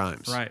Trayvon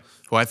Grimes. Right.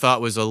 who I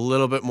thought was a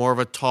little bit more of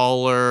a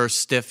taller,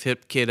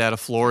 stiff-hipped kid out of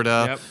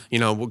Florida.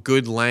 Yep.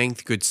 Good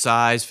length, good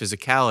size,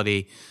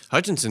 physicality.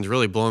 Hutchinson's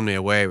really blown me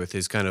away with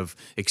his kind of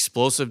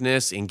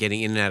explosiveness in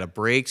getting in and out of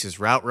breaks, his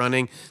route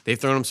running. They've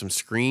thrown him some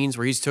screens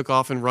where he's took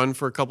off and run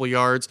for a couple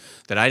yards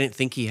that I didn't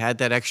think he had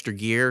that extra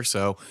gear.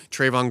 So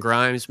Trayvon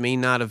Grimes may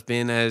not have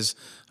been as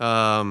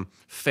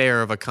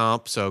fair of a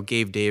comp. So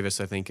Gabe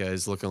Davis, I think,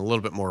 is looking a little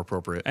bit more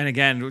appropriate. And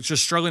again,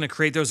 just struggling to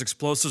create those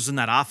explosives in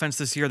that offense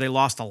this year. They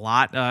lost a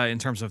lot in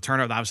terms of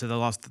turnover. Obviously, they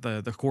lost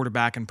the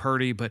quarterback and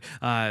Purdy, but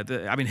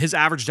his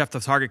average depth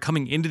of target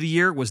coming into the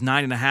year was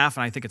 9.5,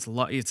 and I think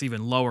it's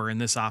even lower in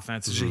this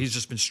offense. Mm-hmm. He's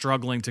just been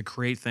struggling to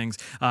create things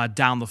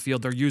down the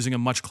field. They're using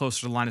him much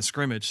closer to the line of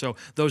scrimmage, so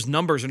those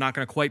numbers are not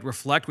going to quite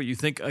reflect what you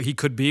think he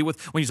could be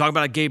with when you talk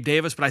about a Gabe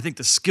Davis. But I think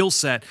the skill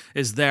set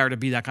is there to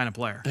be that kind of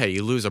player. Hey,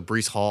 you lose a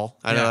Breece Hall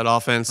out of that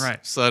offense,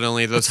 right?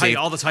 Suddenly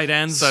all the tight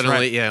ends,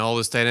 suddenly right. all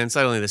those tight ends.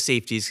 Suddenly the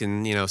safeties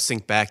can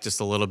sink back just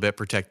a little bit,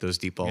 protect those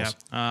deep balls.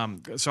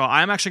 Yep. So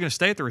I'm actually going to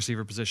stay at the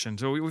receiver position.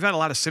 So we've had a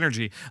lot of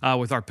synergy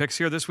with our picks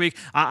here this week.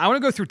 I want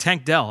to go through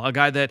Tank Dell, a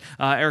guy that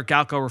Eric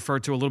Galko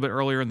referred to a little bit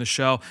earlier in the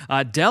show.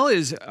 Dell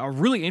is a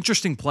really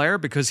interesting player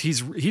because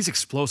he's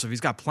explosive.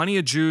 He's got plenty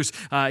of juice.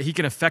 He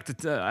can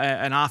affect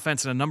an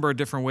offense in a number of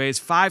different ways.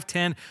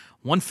 5'10",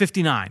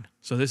 159.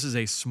 So this is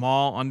a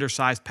small,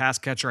 undersized pass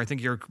catcher. I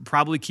think you're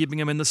probably keeping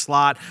him in the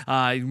slot,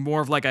 more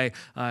of like a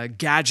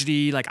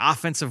gadgety, like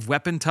offensive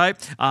weapon type.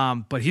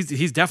 But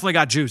he's definitely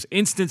got juice,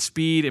 instant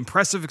speed,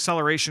 impressive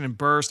acceleration and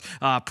burst,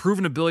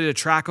 proven ability to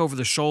track over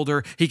the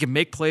shoulder. He can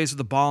make plays with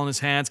the ball in his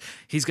hands.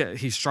 He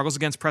struggles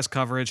against press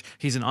coverage.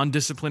 He's an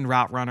undisciplined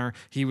route runner.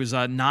 He was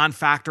a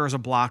non-factor as a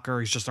blocker.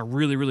 He's just a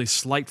really, really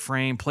slight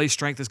frame. Play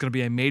strength is going to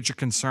be a major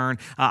concern.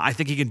 I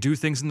think he can do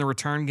things in the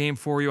return game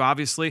for you,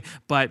 obviously.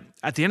 But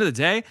at the end of the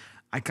day,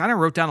 I kind of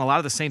wrote down a lot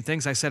of the same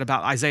things I said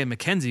about Isaiah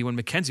McKenzie when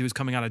McKenzie was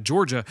coming out of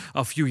Georgia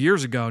a few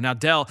years ago. Now,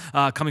 Dell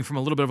coming from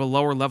a little bit of a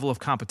lower level of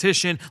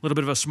competition, a little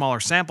bit of a smaller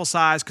sample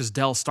size because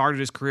Dell started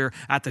his career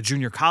at the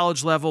junior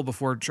college level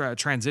before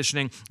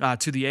transitioning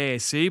to the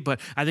AAC. But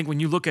I think when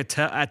you look at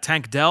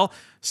Tank Dell,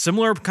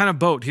 similar kind of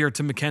boat here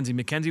to McKenzie.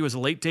 McKenzie was a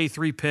late day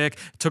 3 pick.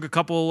 Took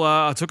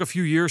a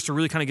few years to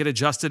really kind of get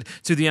adjusted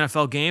to the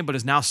NFL game, but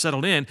is now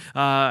settled in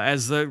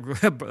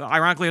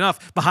ironically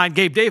enough, behind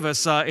Gabe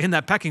Davis in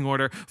that pecking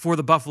order for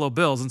the Buffalo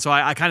Bills. And so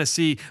I kind of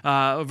see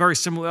a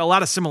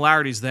lot of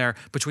similarities there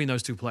between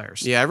those two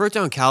players. Yeah, I wrote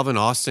down Calvin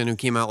Austin, who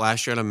came out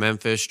last year out of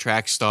Memphis,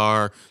 track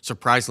star,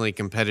 surprisingly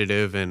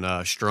competitive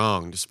and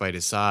strong despite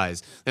his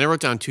size. Then I wrote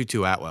down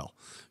Tutu Atwell,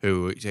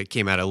 who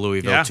came out of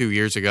Louisville 2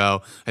 years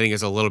ago. I think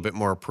is a little bit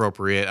more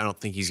appropriate. I don't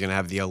think he's going to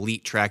have the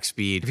elite track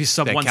speed if he's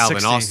sub that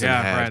 160, Calvin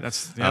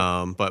Austin had.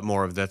 Right. But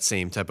more of that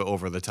same type of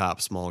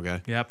over-the-top small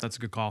guy. Yep, that's a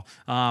good call.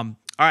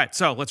 All right,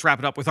 so let's wrap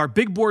it up with our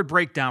big board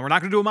breakdown. We're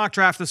not going to do a mock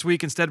draft this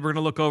week. Instead, we're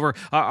going to look over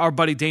our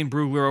buddy Dane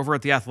Brugler over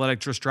at The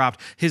Athletic just dropped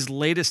his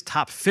latest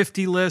top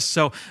 50 list.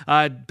 So,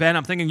 Ben,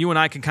 I'm thinking you and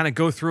I can kind of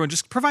go through and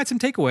just provide some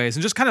takeaways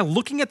and just kind of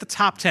looking at the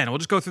top 10. We'll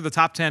just go through the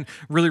top 10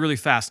 really, really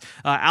fast.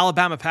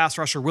 Alabama pass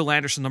rusher Will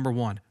Anderson, number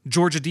 1.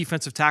 Georgia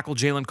defensive tackle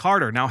Jalen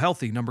Carter, now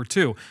healthy, number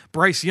 2.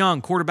 Bryce Young,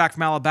 quarterback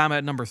from Alabama,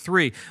 at number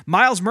 3.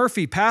 Miles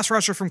Murphy, pass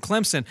rusher from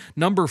Clemson,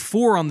 number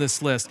 4 on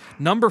this list.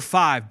 Number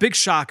 5, big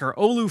shocker,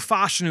 Olu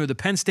Fashanu, the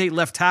Penn State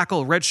left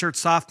tackle, redshirt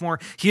sophomore.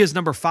 He is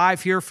number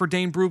 5 here for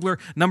Dane Brugler.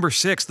 Number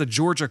 6, the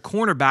Georgia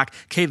cornerback,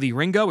 Kaylee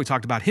Ringo. We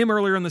talked about him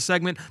earlier in the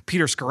segment.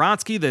 Peter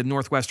Skoronski, the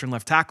Northwestern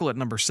left tackle, at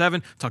number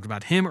 7. Talked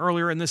about him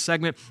earlier in this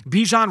segment.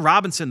 Bijan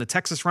Robinson, the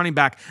Texas running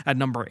back, at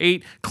number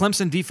 8.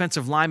 Clemson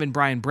defensive lineman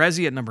Brian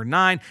Bresee at number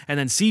 9. And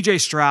then C.J.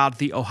 Stroud,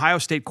 the Ohio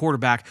State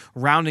quarterback,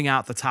 rounding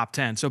out the top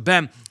 10. So,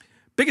 Ben,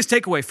 biggest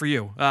takeaway for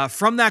you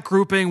from that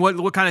grouping,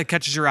 what kind of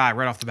catches your eye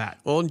right off the bat?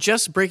 Well,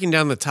 just breaking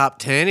down the top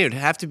 10, it would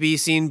have to be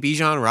seeing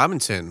Bijan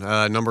Robinson,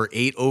 number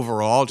 8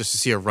 overall, just to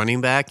see a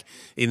running back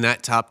in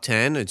that top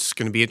 10. It's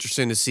going to be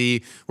interesting to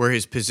see where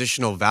his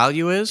positional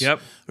value is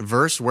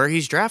versus where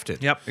he's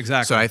drafted. Yep,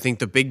 exactly. So I think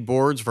the big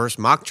boards versus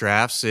mock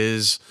drafts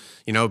is,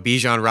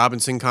 Bijan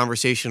Robinson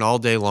conversation all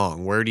day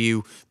long. Where do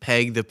you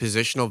peg the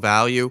positional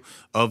value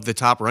of the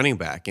top running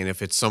back? And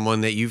if it's someone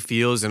that you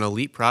feel is an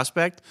elite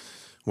prospect,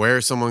 where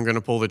is someone going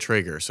to pull the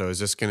trigger? So is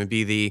this going to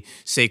be the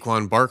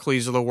Saquon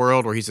Barkleys of the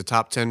world where he's a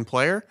top 10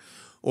 player?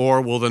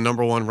 Or will the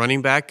number 1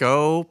 running back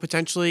go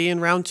potentially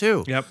in round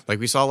 2? Yep. Like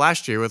we saw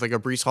last year with like a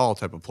Breece Hall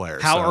type of player.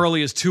 How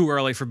early is too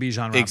early for Bijan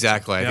Robinson?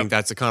 Exactly. I think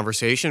that's a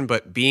conversation.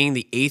 But being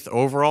the 8th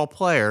overall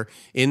player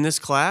in this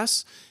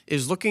class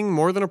is looking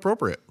more than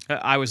appropriate.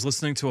 I was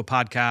listening to a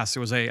podcast. It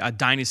was a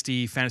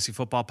Dynasty fantasy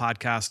football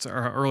podcast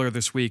earlier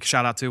this week.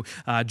 Shout out to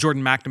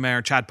Jordan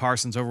McNamara, Chad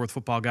Parsons over with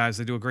Football Guys.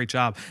 They do a great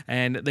job.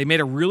 And they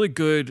made a really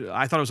good,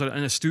 I thought it was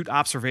an astute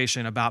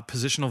observation about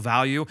positional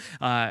value.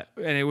 And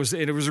it was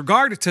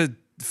regarded to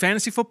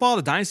fantasy football,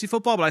 to dynasty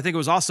football, but I think it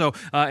was also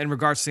in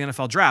regards to the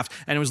NFL draft.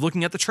 And it was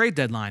looking at the trade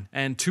deadline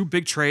and two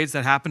big trades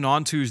that happened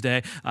on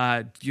Tuesday.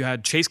 You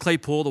had Chase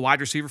Claypool, the wide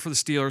receiver for the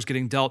Steelers,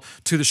 getting dealt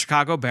to the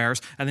Chicago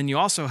Bears. And then you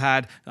also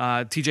had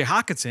TJ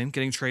Hockenson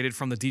getting traded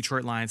from the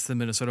Detroit Lions to the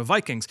Minnesota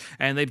Vikings.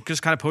 And they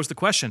just kind of posed the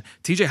question.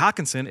 TJ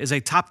Hockenson is a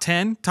top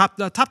 10,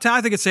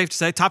 I think it's safe to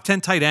say, top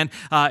 10 tight end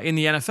in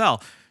the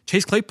NFL.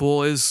 Chase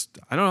Claypool is,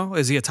 I don't know,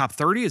 is he a top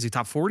 30? Is he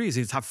top 40? Is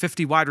he a top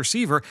 50 wide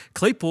receiver?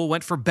 Claypool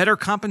went for better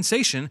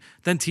compensation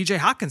than TJ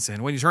Hockenson.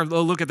 When you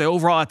look at the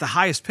overall, at the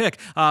highest pick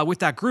with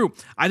that group,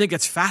 I think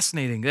it's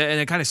fascinating. And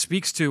it kind of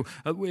speaks to,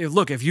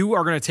 look, if you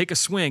are going to take a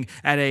swing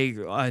at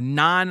a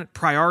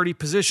non-priority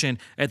position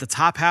at the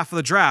top half of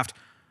the draft,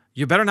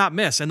 you better not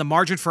miss. And the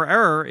margin for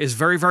error is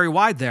very, very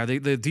wide there.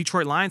 The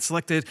Detroit Lions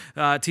selected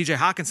TJ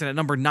Hockenson at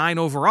number 9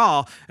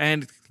 overall.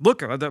 And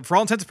look, for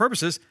all intents and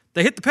purposes,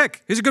 they hit the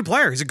pick. He's a good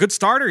player. He's a good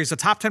starter. He's a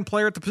top 10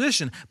 player at the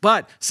position.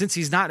 But since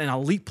he's not an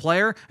elite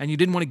player and you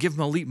didn't want to give him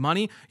elite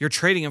money, you're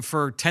trading him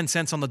for 10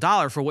 cents on the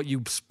dollar for what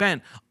you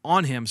spent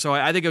on him. So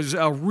I think it was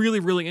a really,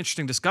 really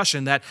interesting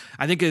discussion that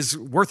I think is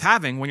worth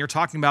having when you're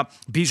talking about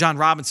Bijan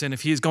Robinson.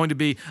 If he's going to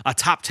be a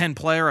top 10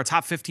 player, a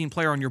top 15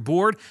 player on your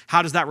board,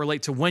 how does that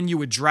relate to when you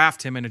would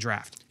draft him in a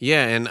draft?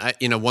 Yeah,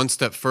 and one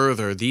step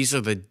further, these are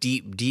the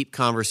deep, deep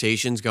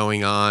conversations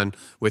going on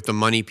with the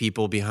money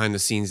people behind the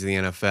scenes of the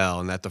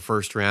NFL, and that the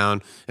first round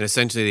and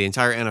essentially the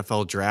entire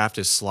NFL draft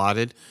is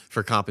slotted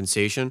for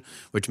compensation,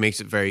 which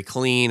makes it very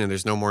clean, and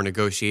there's no more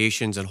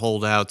negotiations and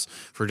holdouts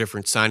for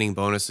different signing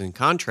bonuses and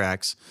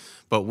contracts.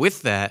 But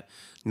with that,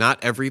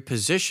 not every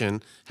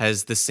position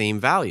has the same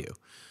value.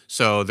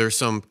 So there's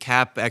some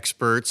cap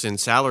experts and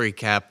salary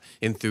cap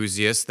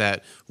enthusiasts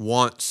that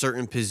want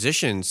certain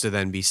positions to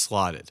then be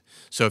slotted.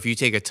 So if you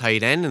take a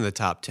tight end in the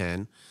top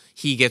 10,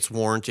 he gets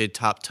warranted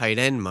top tight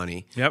end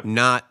money,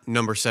 not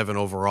number 7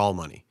 overall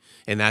money.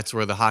 And that's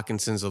where the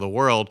Hockensons of the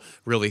world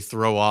really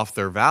throw off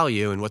their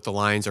value and what the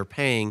Lions are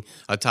paying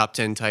a top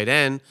 10 tight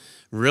end.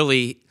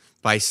 Really,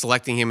 by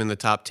selecting him in the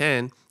top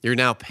 10, you're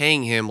now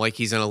paying him like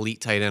he's an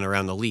elite tight end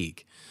around the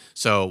league.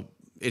 So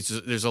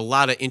there's a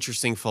lot of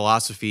interesting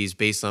philosophies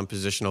based on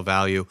positional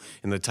value,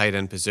 and the tight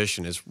end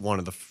position is one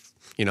of the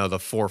the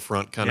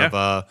forefront kind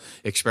of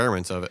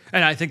experiments of it.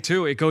 And I think,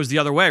 too, it goes the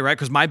other way, right?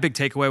 Because my big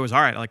takeaway was,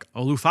 all right, like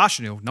Olu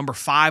Fashanu, number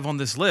 5 on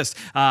this list.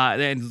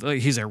 And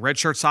he's a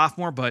redshirt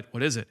sophomore, but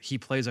what is it? He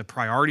plays a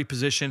priority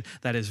position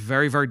that is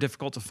very, very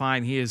difficult to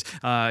find. He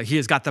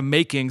has got the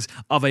makings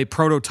of a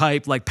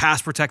prototype, like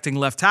pass-protecting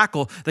left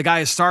tackle. The guy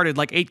has started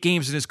like 8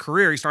 games in his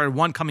career. He started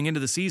 1 coming into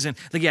the season.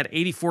 I think he had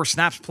 84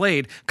 snaps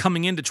played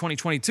coming into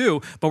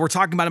 2022, but we're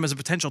talking about him as a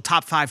potential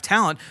top 5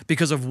 talent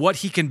because of what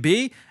he can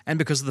be and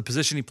because of the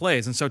position he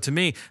plays. And so to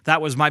me,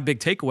 that was my big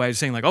takeaway,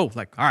 saying all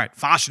right,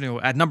 Fashanu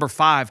at number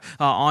 5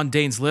 on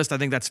Dane's list. I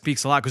think that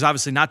speaks a lot because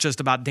obviously not just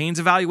about Dane's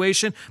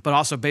evaluation, but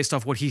also based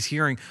off what he's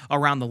hearing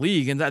around the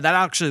league. And that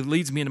actually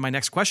leads me into my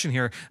next question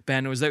here,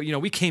 Ben, was that,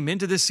 we came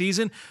into this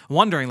season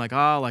wondering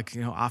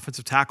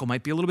offensive tackle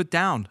might be a little bit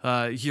down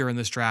here in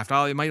this draft.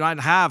 You might not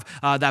have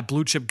that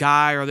blue chip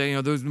guy or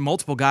there's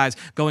multiple guys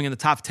going in the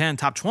top 10,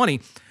 top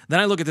 20. Then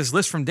I look at this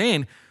list from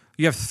Dane.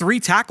 You have 3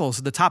 tackles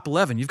in the top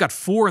 11. You've got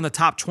 4 in the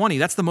top 20.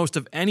 That's the most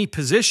of any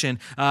position.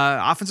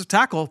 Offensive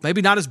tackle,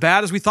 maybe not as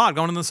bad as we thought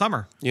going into the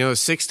summer.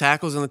 6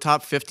 tackles in the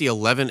top 50,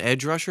 11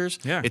 edge rushers.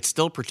 Yeah. It's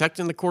still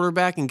protecting the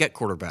quarterback and get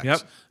quarterbacks.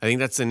 Yep. I think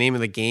that's the name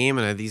of the game,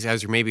 and these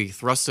guys are maybe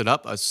thrusted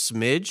up a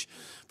smidge.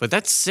 But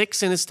that's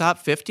 6 in his top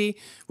 50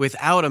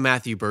 without a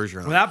Matthew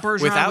Bergeron. Without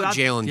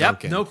Jalen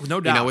Duncan.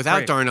 No doubt.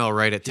 Without Darnell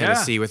Wright at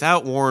Tennessee.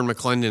 Without Warren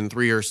McClendon,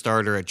 3-year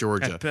starter at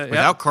Georgia.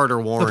 Without Carter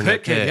Warren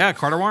at Pitt. Yeah,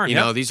 Carter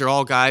Warren. These are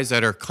all guys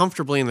that are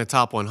comfortably in the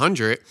top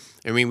 100.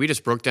 I mean, we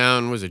just broke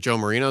down, was it Joe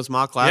Marino's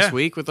mock last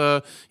week with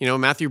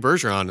Matthew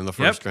Bergeron in the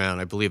first round,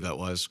 I believe that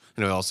was.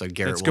 I know we also had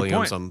Garrett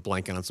Williams. I'm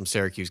blanking on some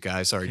Syracuse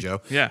guys. Sorry, Joe.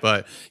 Yeah.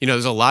 But,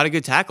 there's a lot of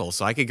good tackles.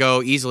 So I could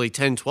go easily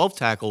 10, 12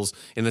 tackles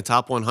in the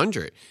top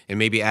 100 and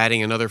maybe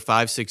adding another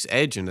 5, 6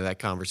 edge into that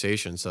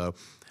conversation. So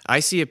I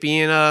see it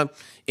being a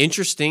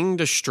interesting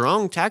to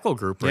strong tackle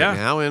group right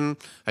now, and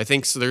I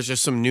think there's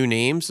just some new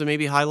names to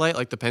maybe highlight,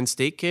 like the Penn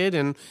State kid,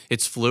 and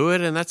it's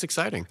fluid, and that's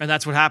exciting. And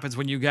that's what happens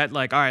when you get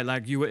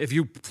if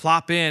you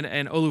plop in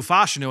an Olu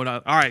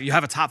Fashanu, all right, you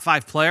have a top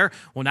 5 player.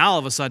 Well, now all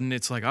of a sudden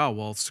it's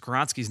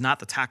Skoronski's not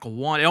the tackle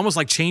 1. It almost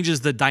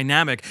changes the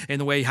dynamic in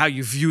the way how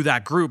you view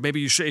that group.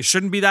 Maybe it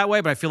shouldn't be that way,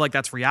 but I feel like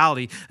that's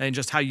reality and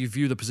just how you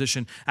view the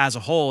position as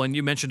a whole. And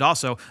you mentioned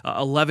also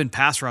 11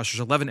 pass rushers,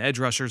 11 edge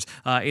rushers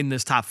in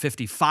this top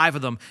 50, 5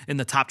 of them in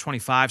the top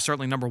 25.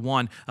 Certainly number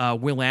 1,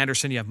 Will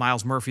Anderson. You have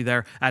Miles Murphy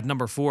there at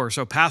number 4.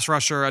 So pass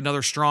rusher,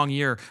 another strong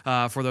year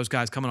for those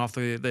guys coming off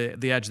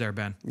the edge there,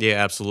 Ben.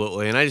 Yeah,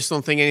 absolutely. And I just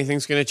don't think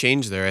anything's going to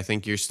change there. I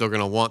think you're still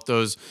going to want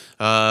those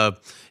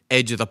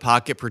edge of the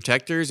pocket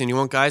protectors, and you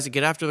want guys that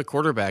get after the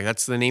quarterback.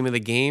 That's the name of the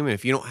game. And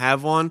if you don't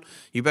have one,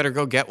 you better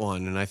go get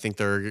one. And I think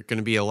there are going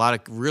to be a lot of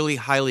really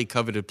highly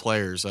coveted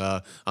players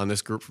on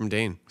this group from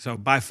Dane. So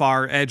by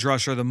far, edge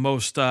rusher, the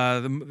most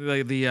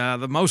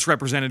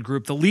represented represented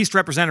group. The least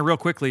represented, real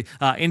quickly,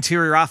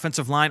 interior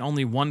offensive line,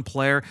 only one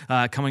player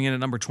coming in at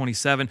number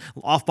 27.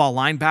 Off-ball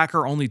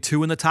linebacker, only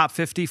 2 in the top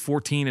 50,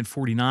 14 and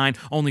 49.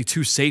 Only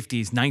 2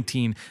 safeties,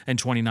 19 and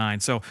 29.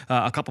 So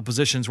a couple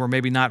positions were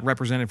maybe not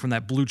represented from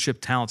that blue chip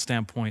talent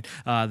standpoint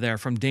there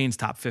from Dane's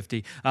top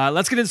 50.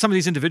 Let's get into some of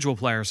these individual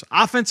players.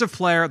 Offensive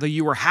player that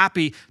you were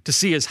happy to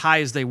see as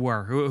high as they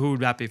were. Who would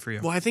that be for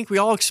you? Well, I think we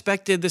all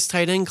expected this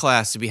tight end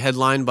class to be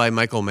headlined by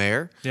Michael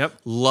Mayer. Yep.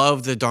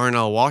 Love the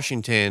Darnell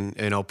Washington,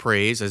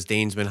 praise, as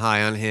Dane's been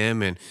high on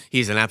him, and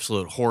he's an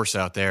absolute horse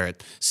out there at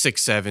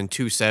 6'7",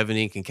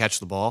 270, can catch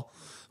the ball.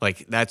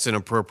 Like, that's an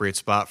appropriate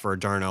spot for a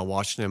Darnell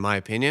Washington, in my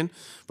opinion.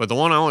 But the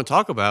one I want to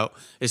talk about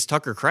is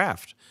Tucker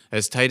Kraft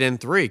as tight end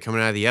 3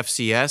 coming out of the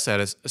FCS out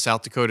of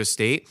South Dakota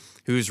State,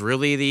 who's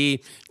really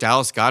the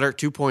Dallas Goedert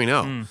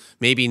 2.0.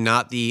 Maybe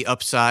not the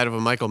upside of a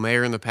Michael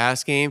Mayer in the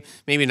pass game,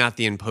 maybe not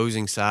the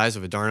imposing size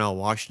of a Darnell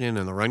Washington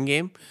in the run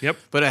game,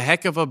 but a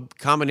heck of a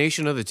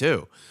combination of the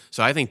two.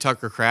 So I think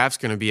Tucker Kraft's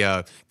going to be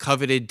a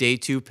coveted day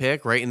 2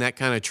 pick, right in that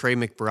kind of Trey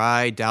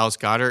McBride, Dallas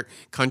Goedert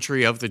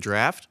country of the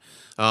draft.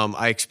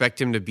 I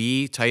expect him to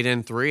be tight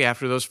end 3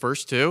 after those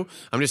first 2.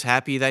 I'm just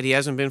happy that he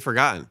hasn't been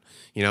forgotten,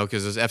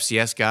 because those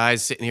FCS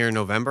guys sitting here in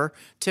November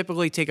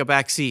typically take a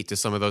back seat to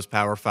some of those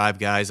Power 5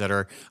 guys that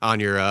are on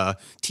your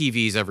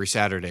TVs every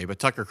Saturday. But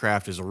Tucker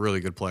Kraft is a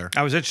really good player.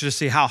 I was interested to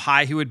see how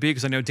high he would be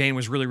because I know Dane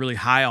was really, really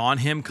high on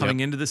him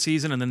coming into the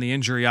season, and then the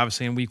injury,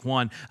 obviously, in week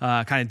 1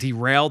 kind of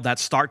derailed that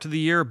start to the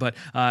year, but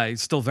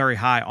he's still very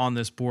high on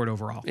this board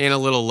overall. And a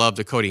little love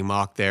to Cody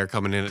Mock there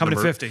coming in at to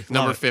 50.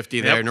 Number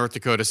 50 there, North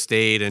Dakota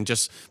State, and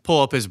just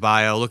pull up his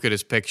bio, look at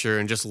his picture,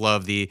 and just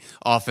love the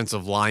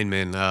offensive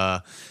lineman,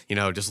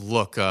 just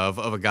look of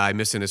a guy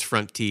missing his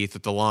front teeth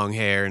with the long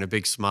hair and a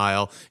big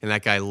smile, and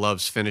that guy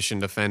loves finishing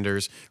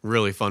defenders.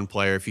 Really fun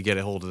player if you get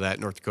a hold of that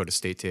North Dakota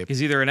State tape.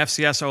 He's either an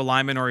FCS O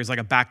lineman or he's like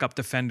a backup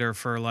defender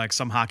for like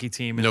some hockey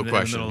team in the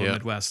middle of the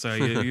Midwest. So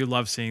you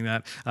love seeing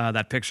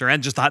that picture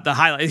and just the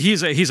highlight.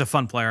 He's a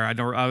fun player.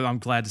 I'm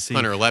glad to see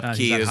Hunter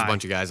Lepke. There's a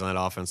bunch of guys on that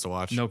offense to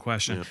watch. No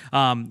question.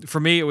 Yeah. For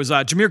me, it was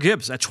Jahmyr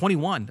Gibbs at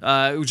 21.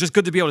 It was just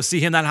good to be able to see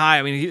him that high.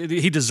 I mean,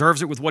 he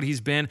deserves it with what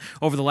he's been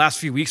over the last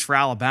few weeks for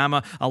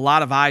Alabama. A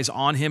lot of eyes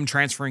on him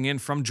transferring in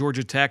from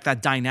Georgia Tech.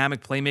 That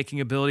dynamic playmaking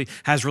ability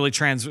has really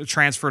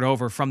transferred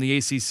over from the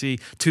ACC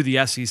to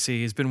the SEC.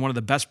 He's been one of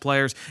the best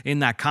players in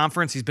that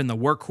conference. He's been the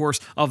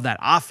workhorse of that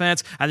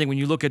offense. I think when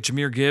you look at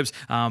Jahmyr Gibbs,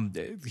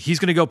 he's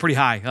going to go pretty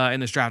high in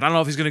this draft. I don't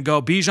know if he's going to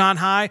go Bijan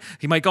high.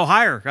 He might go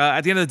higher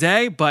at the end of the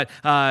day, but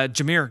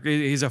Jahmyr,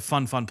 he's a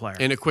fun player.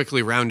 And to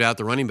quickly round out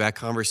the running back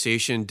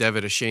conversation,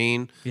 Devitt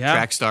Ashane,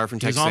 track star from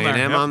Texas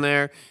A&M on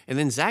there. And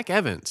then Zach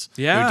Evans,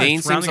 who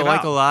Dane seems to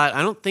like a lot.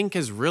 I don't think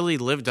has really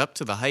lived up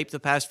to the hype the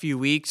past few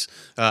weeks.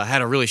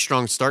 Had a really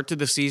strong start to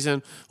the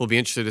season. We'll be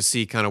interested to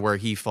see kind of where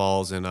he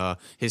falls in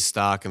his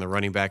stock in the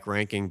running back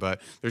ranking.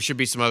 But there should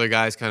be some other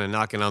guys kind of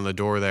knocking on the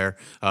door there.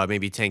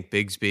 Maybe Tank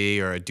Bigsby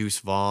or a Deuce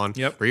Vaughn,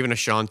 or even a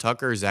Sean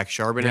Tucker, Zach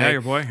Charbonnet. Yeah,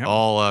 your boy. Yep.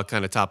 All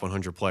kind of top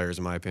 100 players,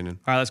 in my opinion.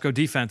 All right, let's go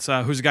defense.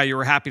 Who's the guy you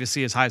were happy to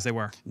see as high as they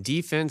were?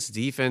 Defense.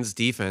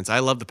 I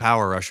love the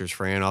power rushers,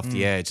 Fran, off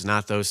the edge.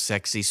 Not those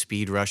sexy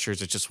speed rushers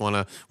that just want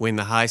to win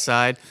the high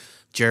side.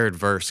 Jared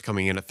Verse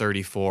coming in at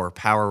 34,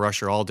 power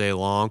rusher all day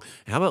long.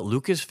 And how about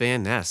Lucas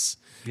Van Ness?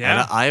 Out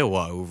of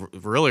Iowa, who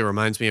really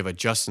reminds me of a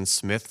Justin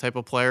Smith type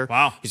of player.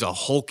 Wow. He's a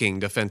hulking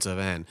defensive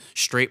end.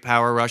 Straight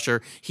power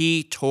rusher.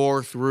 He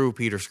tore through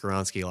Peter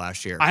Skoronski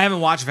last year. I haven't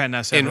watched Van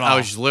Ness at all. I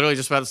was literally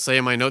just about to say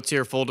in my notes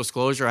here, full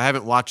disclosure, I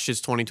haven't watched his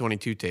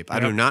 2022 tape. I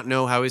do not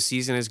know how his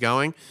season is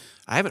going.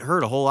 I haven't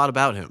heard a whole lot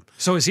about him.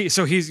 So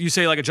he's you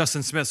say like a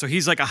Justin Smith. So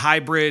he's like a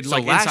hybrid,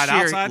 like inside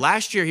outside.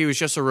 Last year he was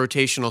just a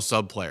rotational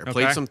sub player. Okay.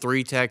 Played some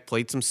 3-tech,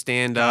 played some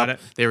stand up.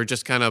 They were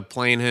just kind of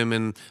playing him,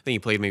 and I think he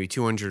played maybe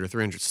 200 or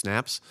 300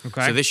 snaps.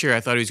 Okay. So this year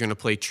I thought he was going to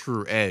play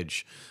true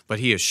edge, but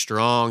he is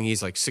strong.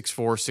 He's like 6'4",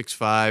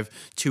 6'5",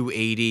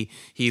 280.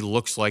 He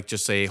looks like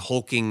just a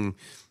hulking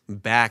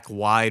back,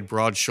 wide,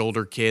 broad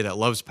shoulder kid that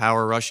loves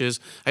power rushes.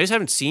 I just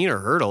haven't seen or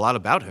heard a lot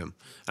about him.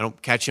 I don't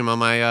catch him on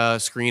my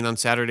screen on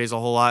Saturdays a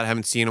whole lot. I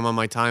haven't seen him on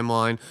my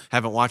timeline.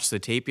 Haven't watched the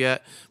tape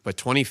yet. But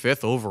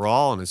 25th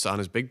overall and it's on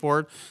his big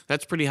board,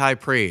 that's pretty high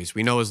praise.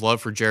 We know his love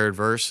for Jared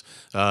Verse,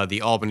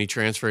 the Albany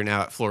transfer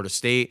now at Florida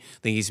State. I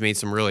think he's made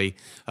some really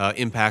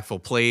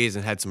impactful plays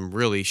and had some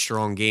really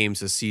strong games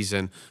this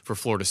season for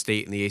Florida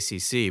State in the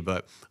ACC.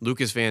 But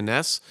Lucas Van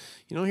Ness,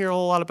 you don't hear a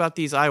whole lot about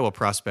these Iowa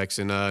prospects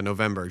in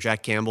November.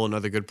 Jack Campbell,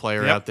 another good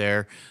player out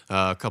there.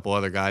 A couple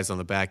other guys on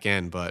the back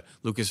end. But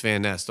Lucas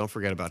Van Ness, don't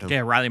forget about him.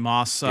 Yeah, Riley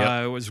Moss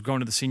was going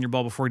to the Senior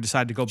Bowl before he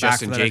decided to go back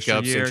for that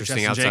extra year.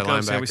 Interesting outside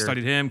linebacker. Yeah, we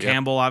studied him. Yep.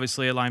 Campbell,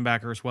 obviously, a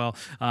linebacker as well.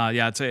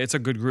 It's a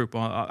good group,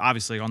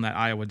 obviously, on that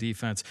Iowa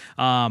defense.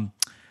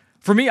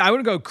 For me, I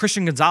would go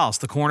Christian Gonzalez,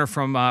 the corner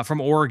from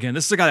Oregon.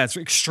 This is a guy that's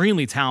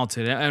extremely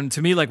talented, and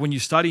to me, like when you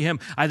study him,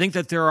 I think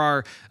that there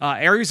are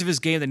areas of his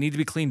game that need to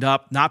be cleaned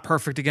up. Not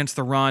perfect against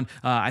the run.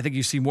 I think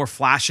you see more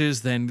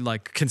flashes than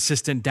like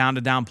consistent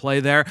down-to-down play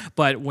there.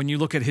 But when you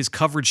look at his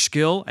coverage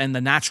skill and the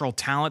natural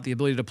talent, the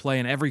ability to play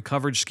in every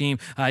coverage scheme,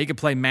 he can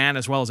play man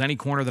as well as any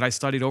corner that I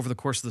studied over the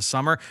course of the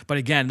summer. But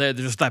again,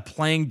 just that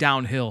playing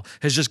downhill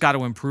has just got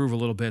to improve a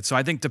little bit. So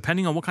I think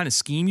depending on what kind of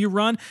scheme you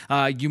run,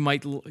 you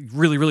might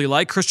really, really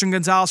like Christian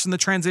Gonzalez in the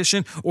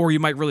transition, or you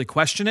might really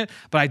question it.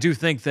 But I do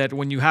think that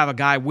when you have a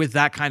guy with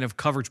that kind of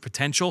coverage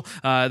potential,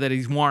 that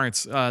he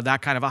warrants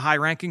that kind of a high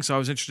ranking. So I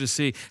was interested to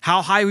see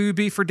how high he would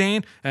be for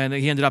Dane, and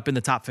he ended up in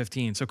the top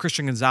 15. So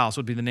Christian Gonzalez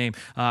would be the name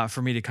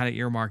for me to kind of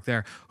earmark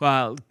there.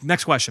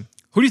 Next question.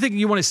 Who do you think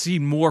you want to see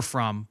more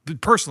from,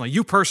 personally,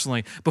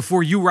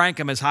 before you rank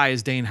him as high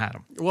as Dane had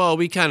him? Well,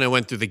 we kind of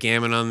went through the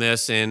gamut on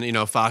this, and,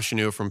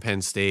 Fashanu from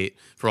Penn State,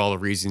 for all the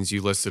reasons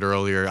you listed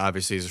earlier,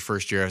 obviously his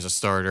first year as a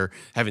starter,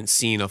 haven't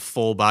seen a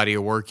full body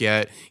of work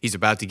yet. He's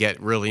about to get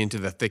really into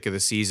the thick of the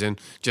season,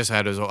 just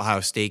had his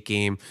Ohio State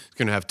game. He's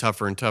going to have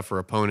tougher and tougher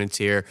opponents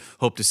here.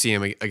 Hope to see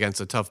him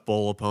against a tough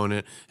bowl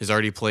opponent. Has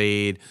already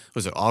played,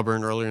 was it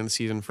Auburn earlier in the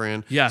season,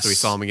 Fran? Yes. So we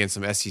saw him against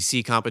some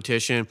SEC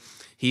competition.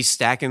 He's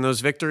stacking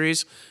those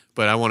victories,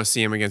 but I want to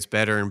see him against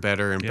better and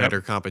better and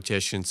better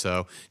competition.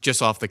 So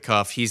just off the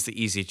cuff, he's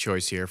the easy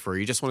choice here for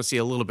you. Just want to see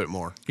a little bit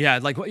more. Yeah,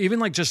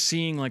 even just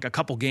seeing like a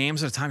couple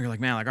games at a time, you're like,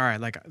 man, like, all right,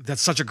 like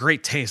that's such a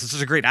great taste. It's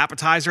such a great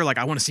appetizer. Like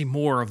I want to see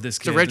more of this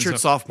kid. It's a redshirt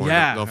sophomore,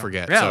 don't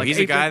forget. Yeah, so like he's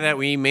a guy that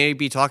we may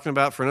be talking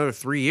about for another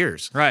 3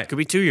 years. Right. Could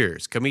be 2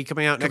 years. Could be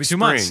coming out next spring. 2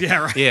 months. Yeah,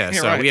 right. Yeah,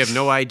 so we have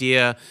no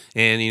idea.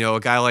 And, a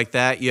guy like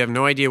that, you have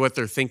no idea what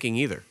they're thinking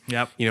either.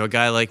 Yep. A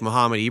guy like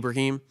Muhammad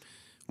Ibrahim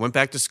went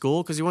back to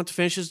school because he wanted to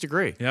finish his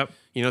degree. Yep.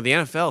 The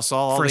NFL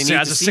saw all they need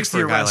to see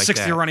for a guy like that.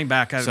 Sixth-year running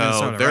back out of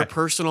Minnesota. So their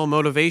personal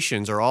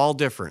motivations are all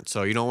different.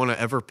 So you don't want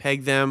to ever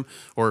peg them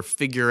or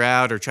figure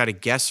out or try to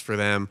guess for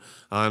them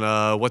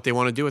on what they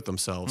want to do with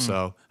themselves.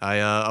 So I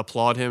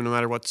applaud him no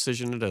matter what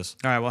decision it is.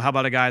 All right, well, how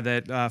about a guy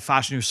that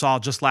Fashanu saw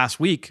just last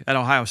week at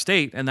Ohio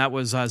State, and that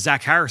was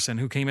Zach Harrison,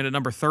 who came in at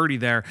number 30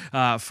 there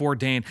for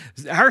Dane.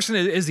 Harrison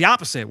is the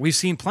opposite. We've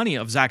seen plenty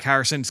of Zach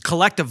Harrisons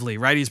collectively,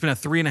 right? He's been a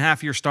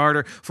 3.5-year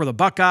starter for the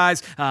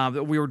Buckeyes.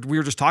 We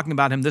were just talking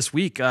about him this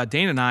week,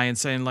 Dane and I, and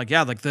saying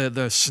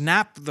the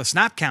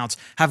snap counts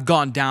have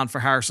gone down for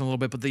Harrison a little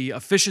bit, but the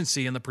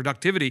efficiency and the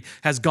productivity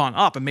has gone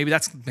up, and maybe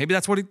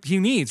that's what he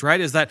needs, right?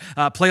 Is that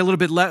play a little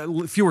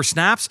bit fewer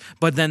snaps,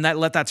 but then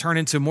let that turn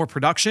into more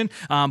production.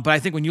 But I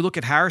think when you look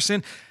at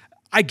Harrison,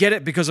 I get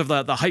it because of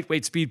the height,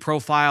 weight, speed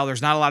profile.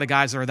 There's not a lot of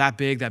guys that are that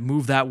big that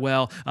move that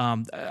well.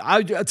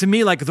 To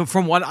me,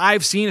 from what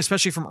I've seen,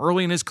 especially from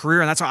early in his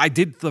career, and that's what I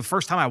did the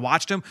first time I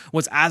watched him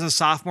was as a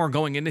sophomore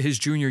going into his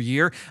junior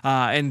year,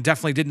 and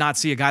definitely did not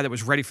see a guy that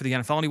was ready for the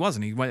NFL, and he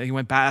wasn't. He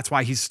went back. That's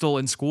why he's still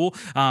in school.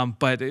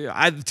 But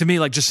to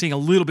me, just seeing a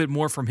little bit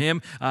more from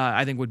him,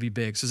 I think would be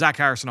big. So Zach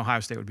Harrison, Ohio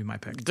State would be my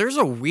pick. There's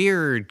a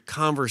weird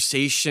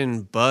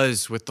conversation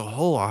buzz with the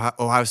whole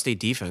Ohio State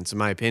defense, in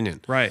my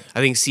opinion. Right. I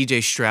think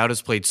C.J. Stroud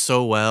has played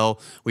so well.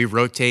 We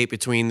rotate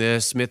between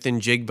this Smith and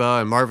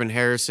Jigba and Marvin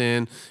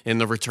Harrison in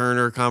the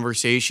returner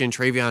conversation.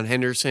 Travion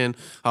Henderson,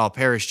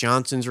 Paris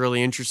Johnson's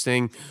really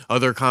interesting.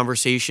 Other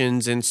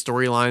conversations and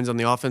storylines on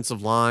the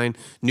offensive line.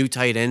 New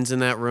tight ends in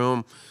that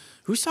room.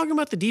 Who's talking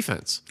about the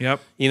defense? Yep.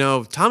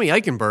 Tommy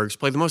Eichenberg's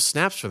played the most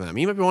snaps for them.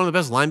 He might be one of the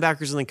best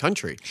linebackers in the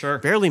country. Sure.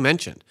 Barely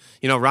mentioned.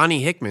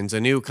 Ronnie Hickman's a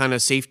new kind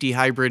of safety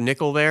hybrid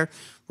nickel there.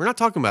 We're not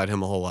talking about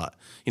him a whole lot.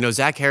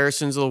 Zach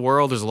Harrison's of the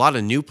world. There's a lot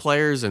of new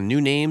players and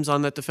new names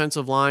on that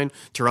defensive line.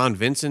 Teron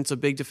Vincent's a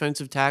big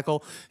defensive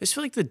tackle. I just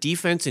feel like the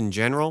defense in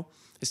general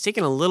has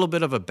taken a little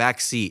bit of a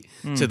backseat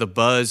to the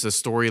buzz, the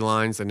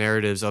storylines, the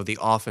narratives of the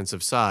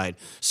offensive side.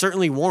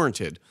 Certainly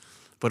warranted.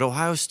 But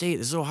this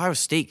is Ohio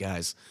State,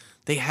 guys.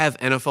 They have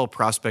NFL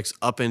prospects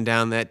up and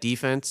down that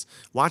defense.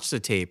 Watch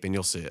the tape and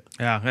you'll see it.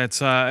 Yeah,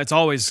 it's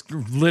always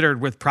littered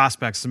with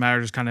prospects. It's a matter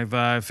of just kind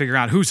of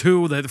figuring out who's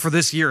who for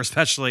this year,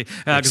 especially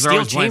because they're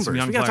always playing some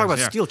young players. We got to talk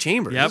about Steel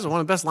Chambers. Yep. This is one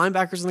of the best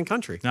linebackers in the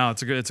country. No,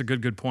 it's a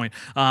good point.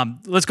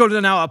 Let's go to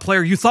now a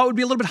player you thought would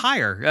be a little bit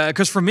higher.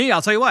 Because for me,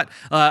 I'll tell you what,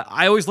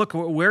 I always look,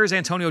 where is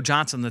Antonio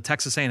Johnson, the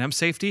Texas A&M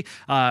safety,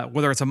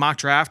 whether it's a mock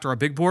draft or a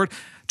big board.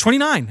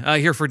 29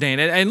 here for Dane.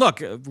 And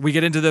look, we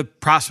get into the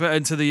prospect,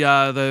 into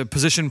the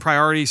position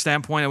priority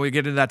standpoint, and we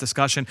get into that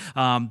discussion.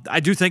 I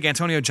do think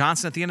Antonio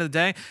Johnson, at the end of the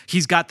day,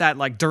 he's got that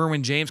like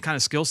Derwin James kind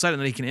of skill set,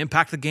 and that he can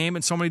impact the game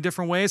in so many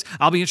different ways.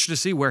 I'll be interested to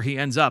see where he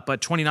ends up.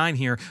 But 29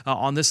 here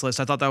on this list,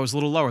 I thought that was a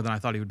little lower than I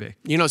thought he would be.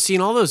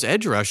 Seeing all those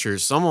edge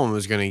rushers, someone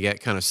was going to get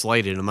kind of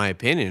slighted, in my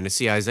opinion. To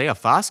see Isaiah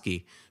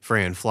Foskey,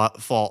 Fran,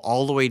 fall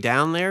all the way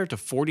down there to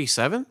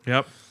 47.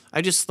 Yep.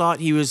 I just thought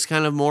he was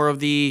kind of more of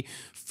the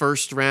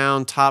first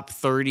round, top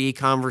 30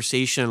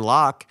 conversation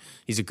lock.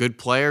 He's a good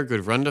player,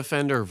 good run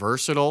defender,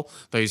 versatile.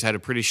 Though he's had a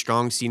pretty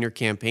strong senior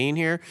campaign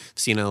here.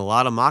 Seen in a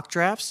lot of mock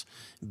drafts.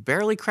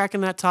 barely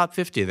cracking that top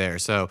 50 there.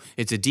 So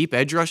it's a deep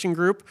edge rushing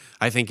group.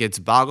 I think it's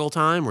Boggle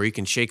time where you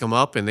can shake them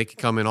up and they can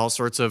come in all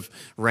sorts of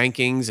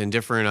rankings and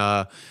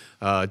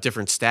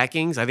different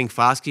stackings. I think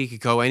Foskey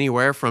could go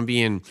anywhere from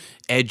being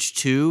edge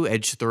 2,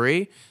 edge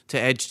 3 to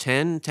edge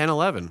 10, 10,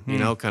 11,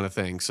 kind of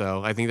thing.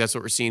 So I think that's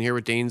what we're seeing here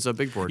with Dane's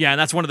big board. Yeah, and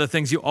that's one of the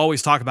things you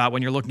always talk about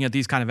when you're looking at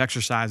these kind of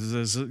exercises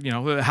is,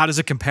 how does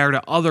it compare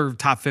to other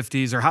top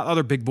 50s or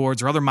other big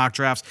boards or other mock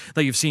drafts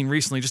that you've seen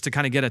recently, just to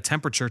kind of get a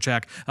temperature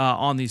check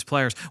on these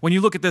players. When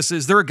you look at this,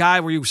 is there a guy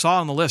where you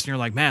saw on the list and you're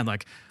like, man,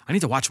 like, I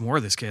need to watch more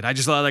of this kid. I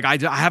just I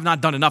have not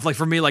done enough. Like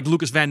for me, like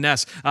Lucas Van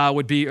Ness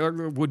would be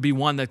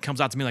one that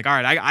comes out to me like, all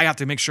right, I have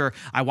to make sure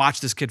I watch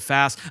this kid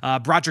fast.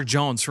 Broderick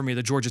Jones for me,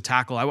 the Georgia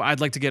tackle.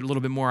 I'd like to get a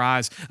little bit more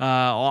eyes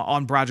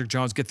on Broderick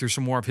Jones, get through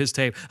some more of his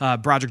tape.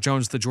 Broderick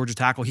Jones, the Georgia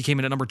tackle, he came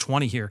in at number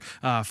 20 here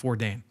for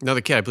Dane.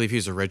 Another kid, I believe he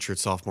was a redshirt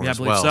sophomore as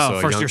well. So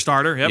First-year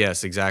starter. Yep.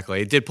 Yes,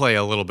 exactly. It did play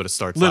a little bit of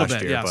starts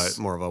last year, but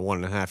more of a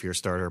 1.5-year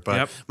starter.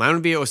 But mine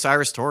would be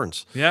Osiris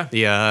Torrance. Yeah.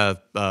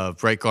 The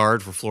right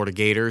guard for Florida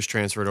Gators,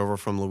 transferred over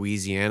from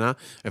Louisiana,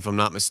 if I'm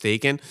not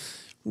mistaken.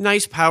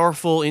 Nice,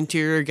 powerful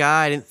interior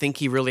guy. I didn't think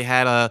he really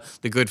had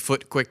the good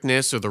foot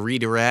quickness or the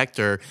redirect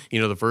or,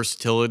 the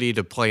versatility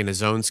to play in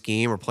his own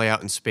scheme or play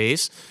out in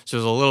space. So I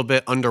was a little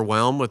bit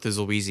underwhelmed with his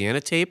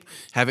Louisiana tape.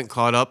 Haven't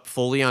caught up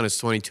fully on his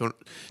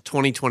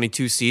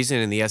 2022 season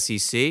in the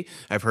SEC.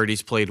 I've heard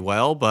he's played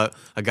well, but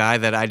a guy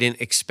that I didn't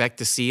expect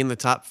to see in the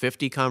top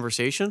 50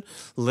 conversation.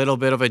 A little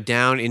bit of a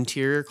down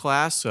interior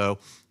class, so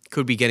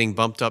could be getting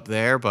bumped up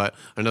there, but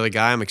another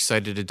guy I'm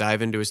excited to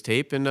dive into his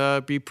tape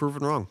and be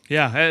proven wrong.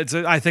 Yeah,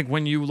 I think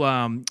when you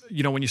when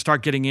you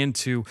start getting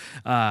into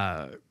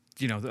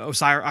the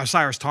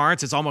Osiris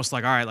Torrance, it's almost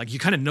like, all right, like you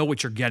kind of know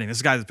what you're getting.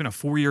 This guy has been a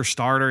 4-year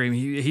starter. I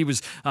mean, he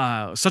was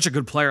such a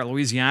good player at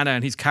Louisiana,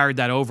 and he's carried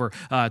that over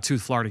to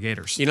Florida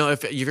Gators.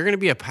 If you're going to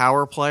be a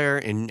power player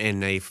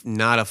and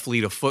not a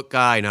fleet of foot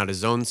guy, not a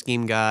zone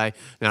scheme guy,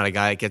 not a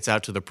guy that gets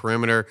out to the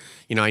perimeter,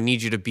 I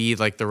need you to be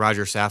like the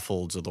Roger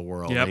Saffolds of the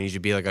world. Yep. I need you to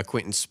be like a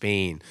Quentin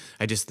Spain.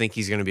 I just think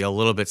he's going to be a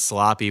little bit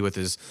sloppy with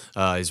his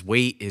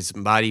weight, his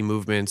body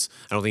movements.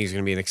 I don't think he's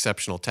going to be an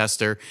exceptional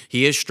tester.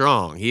 He is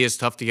strong. He is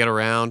tough to get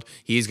around.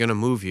 He's going to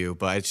move you,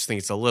 but I just think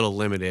it's a little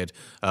limited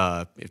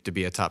to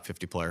be a top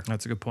 50 player.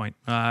 That's a good point.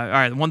 All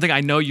right, one thing I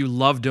know you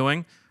love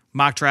doing,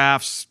 mock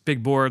drafts,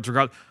 big boards,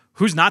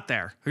 who's not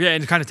there? Yeah,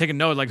 and kind of take a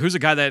note, like who's a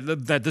guy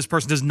that this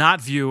person does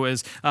not view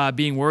as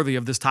being worthy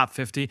of this top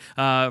 50.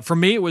 For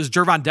me, it was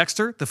Gervon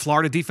Dexter, the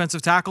Florida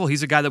defensive tackle.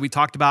 He's a guy that we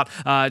talked about,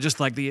 just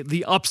like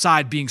the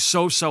upside being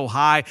so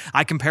high.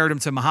 I compared him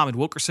to Muhammad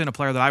Wilkerson, a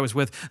player that I was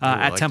with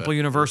at Temple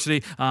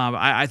University.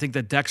 I think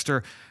that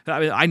Dexter,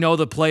 I know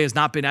the play has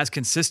not been as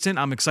consistent.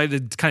 I'm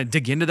excited to kind of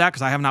dig into that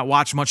because I have not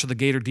watched much of the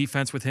Gator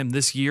defense with him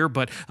this year,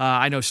 but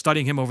I know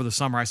studying him over the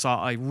summer, I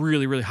saw a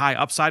really, really high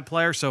upside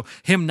player. So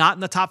him not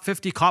in the top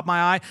 50 caught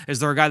my eye. Is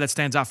there a guy that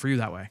stands out for you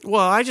that way?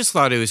 Well, I just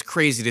thought it was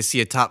crazy to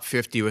see a top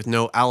 50 with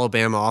no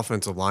Alabama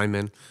offensive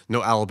linemen,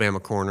 no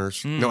Alabama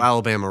corners, no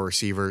Alabama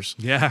receivers.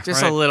 Yeah,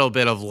 just right. a little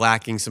bit of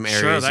lacking some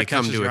areas you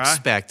come to your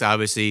expect.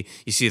 Obviously,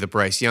 you see the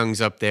Bryce Youngs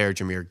up there,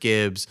 Jahmyr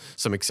Gibbs,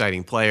 some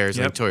exciting players.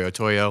 Yep. Like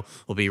Toyo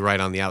will be right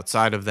on the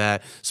outside of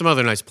that. Some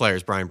other nice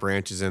players. Brian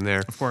Branch is in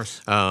there. Of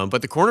course.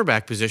 But the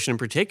cornerback position in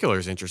particular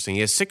is interesting.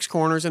 He has 6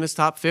 corners in his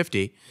top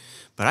 50.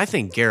 But I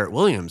think Garrett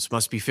Williams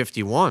must be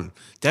 51.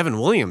 Devin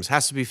Williams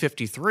has to be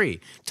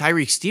 53.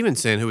 Tyreek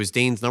Stevenson, who is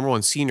Dane's number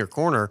 1 senior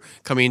corner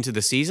coming into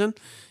the season,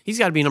 he's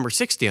got to be number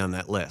 60 on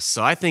that list.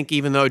 So I think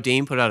even though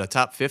Dane put out a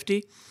top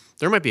 50,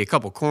 there might be a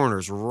couple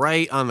corners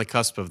right on the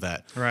cusp of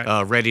that,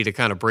 right. Ready to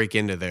kind of break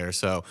into there.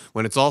 So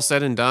when it's all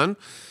said and done,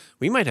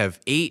 we might have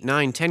 8,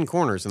 9, 10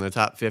 corners in the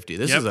top 50.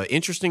 This is an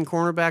interesting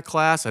cornerback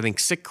class. I think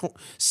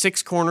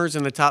 6 corners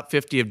in the top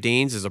 50 of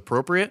Dane's is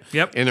appropriate.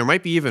 Yep. And there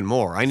might be even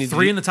more. I need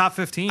 3 in the top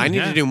 15. I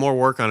need to do more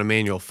work on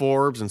Emmanuel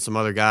Forbes and some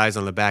other guys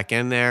on the back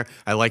end there.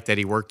 I like that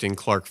he worked in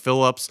Clark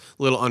Phillips,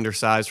 a little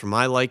undersized for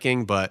my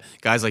liking, but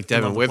guys like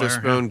Devin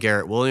Witherspoon,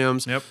 Garrett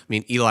Williams. Yep. I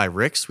mean, Eli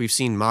Ricks, we've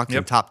seen mocked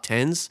in top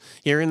 10s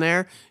here and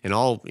there. In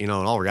all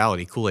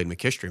reality, Kool-Aid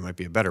McKistry might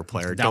be a better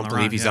player. Don't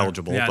believe he's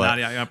eligible,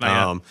 but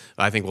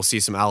I think we'll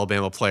see some Alabama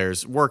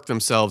players work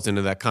themselves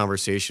into that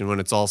conversation when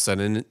it's all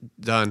said and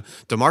done.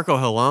 DeMarco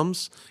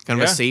Hillums,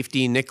 kind of a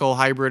safety nickel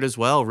hybrid as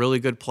well, really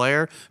good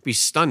player. Be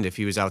stunned if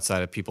he was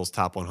outside of people's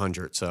top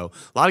 100. So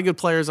a lot of good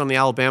players on the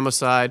Alabama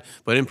side,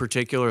 but in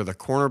particular, the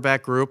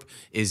cornerback group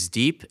is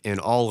deep and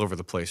all over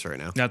the place right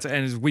now.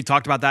 And we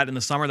talked about that in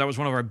the summer. That was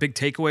one of our big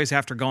takeaways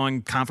after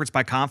going conference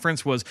by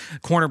conference was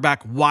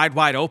cornerback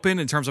wide open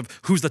in terms of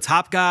who's the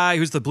top guy,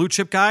 who's the blue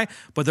chip guy,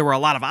 but there were a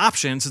lot of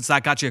options since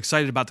that got you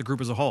excited about the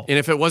group as a whole. And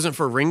if it wasn't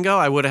for Ringo,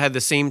 I would have had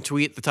the same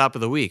tweet at the top of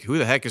the week. Who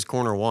the heck is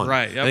corner 1?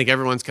 Right. Yep. I think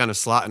everyone's kind of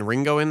slotting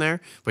Ringo in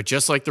there, but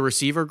just like the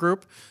receiver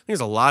group, there's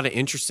a lot of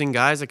interesting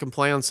guys that can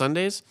play on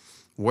Sundays.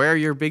 where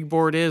your big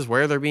board is,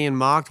 where they're being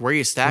mocked, where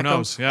you stack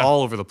them,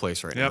 all over the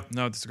place right now. Yep,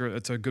 no,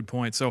 that's a good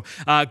point. So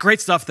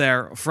great stuff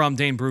there from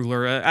Dane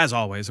Brugler, as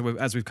always,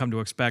 as we've come to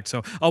expect.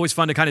 So always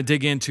fun to kind of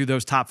dig into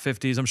those top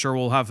 50s. I'm sure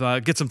we'll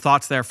have get some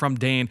thoughts there from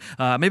Dane.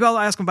 Maybe I'll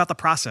ask him about the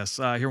process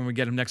here when we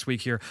get him next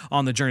week here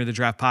on the Journey to the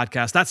Draft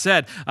podcast. That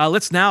said,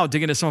 let's now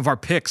dig into some of our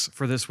picks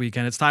for this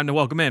weekend. It's time to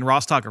welcome in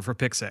Ross Tucker for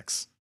Pick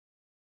 6.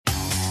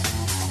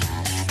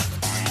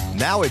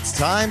 Now it's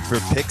time for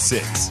Pick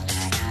 6.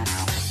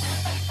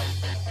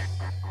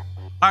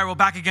 All right, well,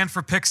 back again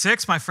for Pick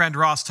 6, my friend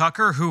Ross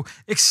Tucker, who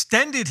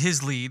extended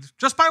his lead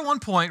just by 1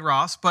 point,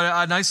 Ross, but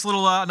a nice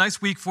little,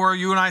 nice week for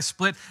you and I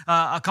split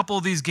a couple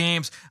of these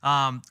games.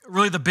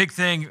 Really the big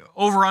thing,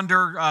 over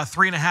under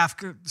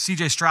 3.5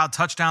 CJ Stroud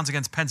touchdowns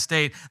against Penn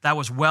State. That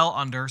was well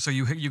under, so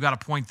you got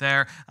a point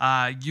there.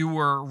 You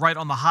were right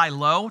on the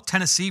high-low.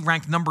 Tennessee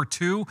ranked number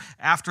 2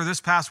 after this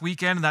past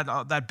weekend,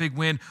 that big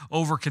win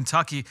over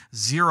Kentucky.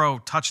 0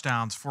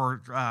 touchdowns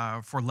for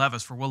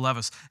Will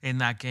Levis in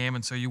that game,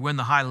 and so you win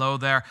the high-low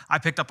there. I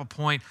picked up a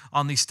point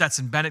on the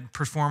Stetson Bennett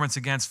performance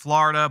against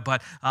Florida,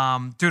 but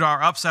dude,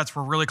 our upsets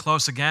were really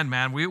close again,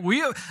 man.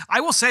 I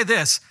will say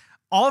this.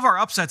 All of our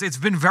upsets, it's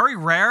been very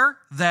rare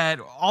that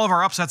all of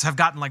our upsets have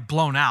gotten like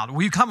blown out.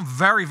 We come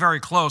very, very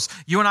close.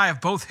 You and I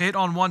have both hit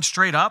on one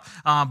straight up,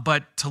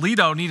 but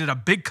Toledo needed a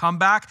big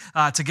comeback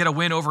to get a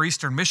win over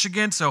Eastern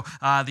Michigan. So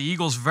the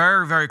Eagles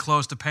very, very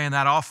close to paying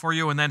that off for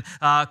you. And then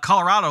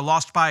Colorado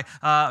lost by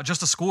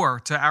just a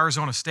score to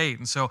Arizona State.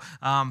 And so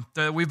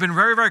we've been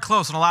very, very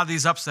close on a lot of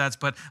these upsets,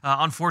 but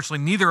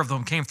unfortunately, neither of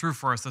them came through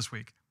for us this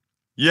week.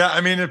 Yeah,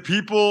 I mean, if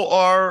people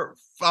are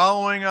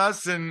following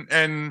us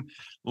and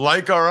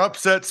like our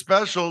upset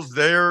specials,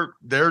 they're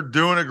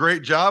doing a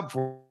great job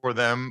for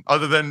them,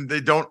 other than they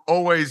don't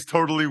always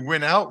totally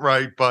win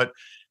outright, but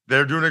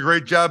they're doing a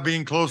great job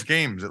being close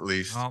games, at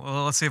least.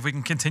 Well, let's see if we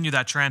can continue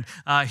that trend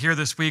here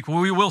this week. Well,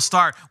 we will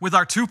start with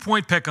our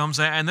 2-point pick'ems,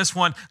 and this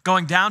one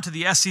going down to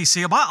the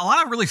SEC. A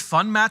lot of really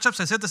fun matchups.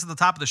 I said this at the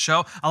top of the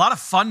show. A lot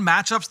of fun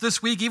matchups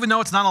this week, even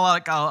though it's not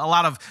a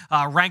lot of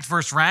ranked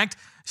versus ranked.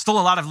 Still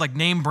a lot of like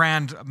name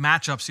brand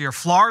matchups here.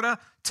 Florida,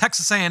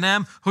 Texas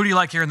A&M. Who do you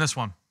like here in this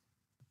one?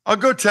 I'll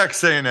go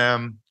Texas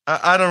A&M.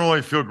 I don't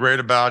really feel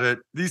great about it.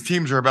 These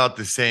teams are about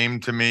the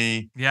same to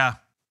me. Yeah.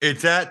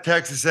 It's at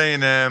Texas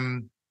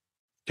A&M.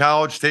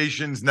 College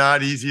Station's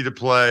not easy to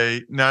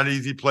play, not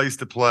easy place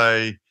to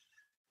play.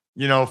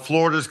 You know,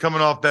 Florida's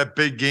coming off that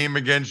big game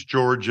against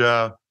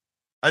Georgia.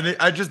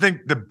 I just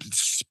think the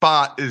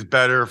spot is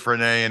better for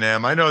an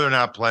A&M. I know they're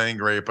not playing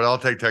great, but I'll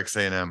take Texas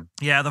A&M.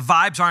 Yeah, the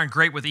vibes aren't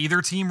great with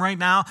either team right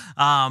now,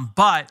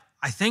 but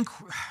I think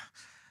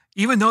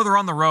even though they're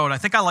on the road, I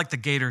think I like the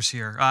Gators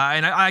here.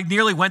 And I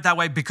nearly went that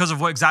way because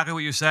of exactly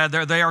what you said.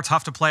 They are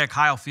tough to play at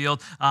Kyle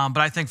Field, but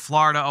I think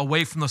Florida,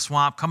 away from the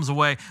swamp, comes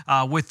away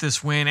with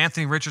this win.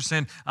 Anthony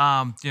Richardson,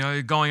 there's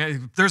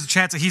a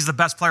chance that he's the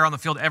best player on the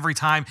field every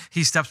time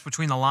he steps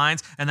between the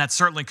lines, and that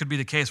certainly could be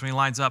the case when he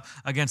lines up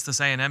against this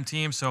A&M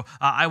team. So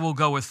I will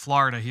go with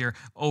Florida here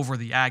over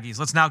the Aggies.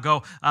 Let's now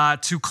go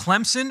to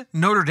Clemson,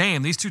 Notre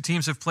Dame. These two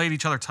teams have played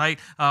each other tight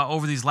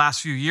over these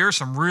last few years.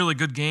 Some really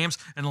good games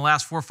in the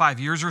last 4 or 5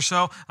 years or so.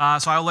 So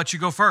I'll let you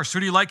go first. Who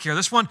do you like here?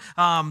 This one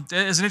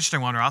is an interesting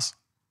one, Ross.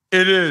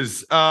 It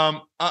is. I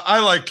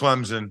like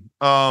Clemson.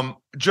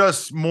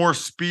 Just more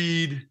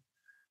speed.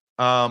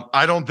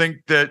 I don't think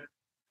that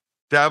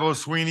Dabo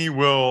Swinney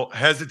will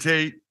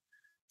hesitate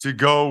to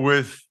go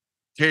with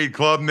Cade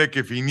Klubnik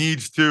if he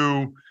needs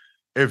to.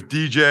 If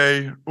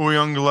DJ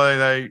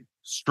Uiagalelei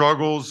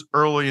struggles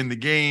early in the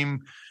game,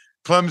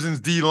 Clemson's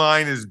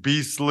D-line is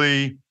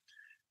beastly.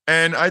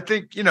 And I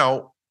think,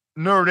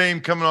 Notre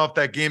Dame coming off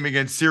that game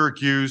against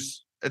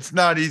Syracuse, it's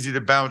not easy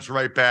to bounce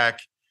right back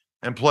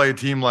and play a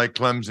team like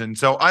Clemson.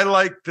 So I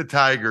like the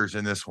Tigers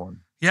in this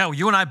one. Yeah, well,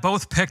 you and I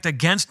both picked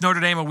against Notre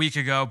Dame a week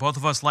ago. Both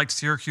of us liked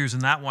Syracuse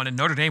in that one, and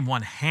Notre Dame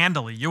won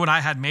handily. You and I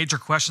had major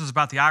questions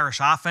about the Irish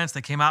offense.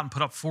 They came out and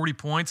put up 40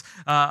 points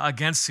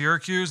against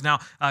Syracuse. Now,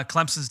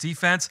 Clemson's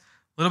defense,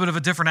 a little bit of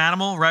a different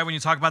animal, right? When you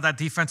talk about that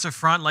defensive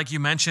front, like you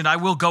mentioned, I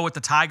will go with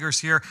the Tigers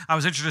here. I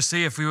was interested to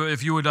see if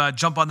you would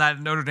jump on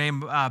that Notre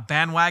Dame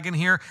bandwagon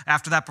here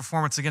after that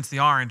performance against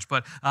the Orange,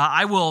 but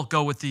I will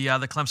go with the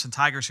Clemson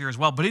Tigers here as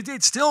well. But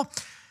it still,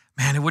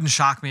 man, it wouldn't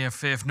shock me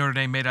if Notre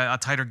Dame made a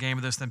tighter game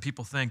of this than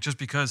people think, just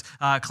because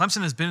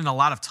Clemson has been in a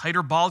lot of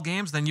tighter ball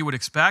games than you would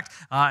expect.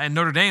 And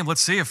Notre Dame,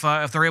 let's see if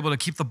they're able to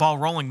keep the ball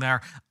rolling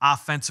there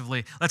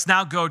offensively. Let's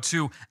now go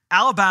to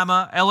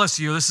Alabama,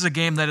 LSU. This is a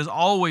game that is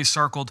always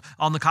circled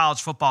on the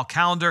college football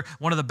calendar,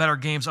 one of the better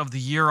games of the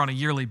year on a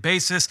yearly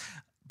basis.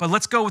 But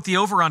let's go with the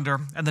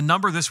over-under, and the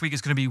number this week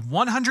is going to be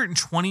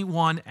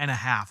 121.5,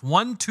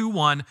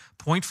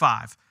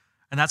 121.5.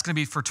 And that's going to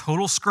be for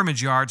total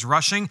scrimmage yards,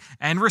 rushing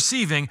and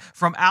receiving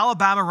from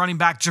Alabama running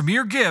back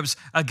Jahmyr Gibbs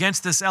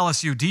against this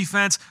LSU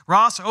defense.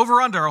 Ross,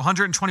 over-under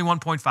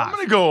 121.5. I'm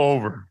going to go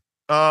over.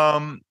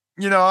 I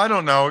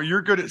don't know.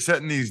 You're good at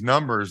setting these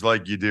numbers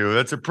like you do.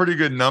 That's a pretty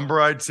good number,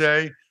 I'd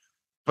say.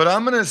 But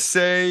I'm going to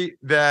say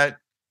that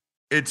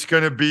it's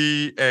going to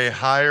be a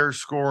higher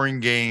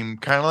scoring game,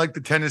 kind of like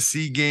the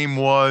Tennessee game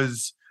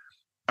was.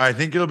 I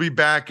think it'll be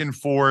back and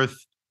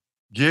forth.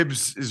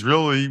 Gibbs is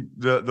really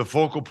the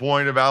focal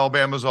point of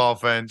Alabama's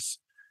offense.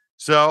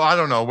 So I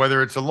don't know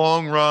whether it's a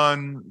long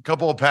run, a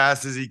couple of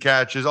passes he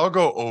catches. I'll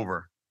go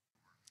over.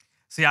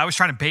 See, I was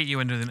trying to bait you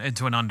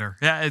into an under,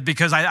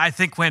 because I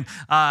think when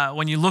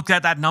you look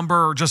at that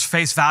number, just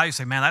face value, you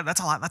say, man,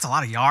 that's a lot. That's a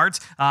lot of yards.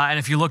 And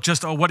if you look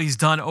just at what he's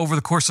done over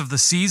the course of the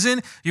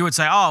season, you would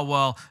say, oh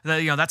well,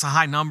 that's a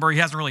high number. He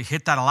hasn't really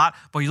hit that a lot.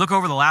 But you look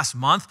over the last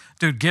month,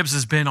 dude, Gibbs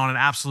has been on an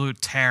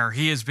absolute tear.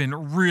 He has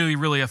been really,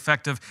 really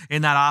effective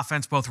in that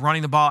offense, both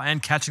running the ball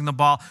and catching the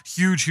ball.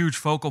 Huge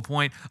focal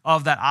point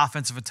of that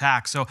offensive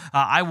attack. So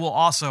I will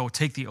also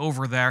take the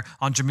over there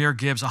on Jahmyr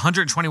Gibbs,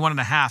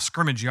 121.5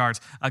 scrimmage yards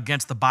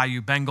against the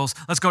Bayou Bengals.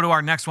 Let's go to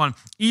our next one.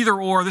 Either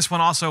or. This one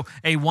also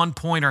a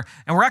 1-pointer.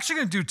 And we're actually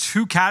going to do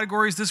 2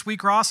 categories this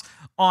week, Ross,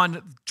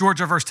 on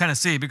Georgia versus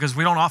Tennessee, because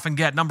we don't often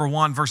get number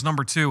 1 versus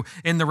number 2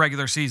 in the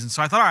regular season.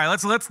 So I thought, all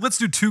right, let's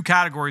do 2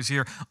 categories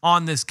here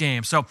on this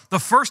game. So the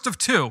first of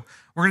 2,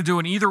 we're going to do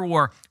an either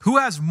or. Who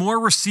has more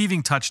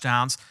receiving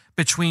touchdowns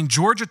between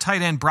Georgia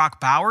tight end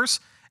Brock Bowers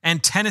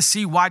and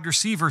Tennessee wide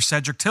receiver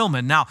Cedric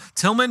Tillman? Now,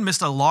 Tillman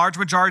missed a large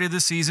majority of the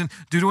season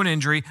due to an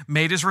injury,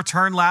 made his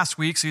return last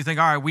week. So you think,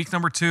 all right, week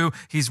number 2,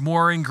 he's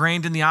more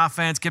ingrained in the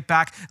offense, get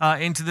back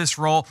into this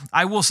role.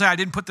 I will say, I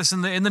didn't put this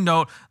in the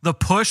note, the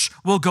push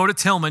will go to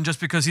Tillman just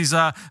because he's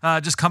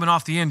just coming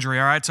off the injury,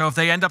 all right? So if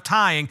they end up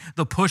tying,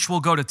 the push will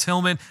go to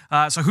Tillman.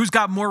 So who's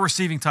got more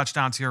receiving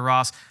touchdowns here,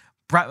 Ross?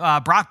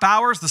 Brock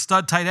Bowers, the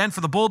stud tight end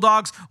for the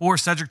Bulldogs, or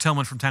Cedric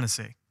Tillman from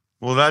Tennessee?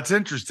 Well, that's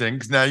interesting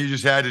because now you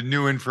just added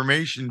new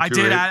information to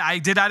it. I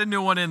did add a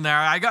new one in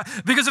there.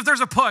 Because if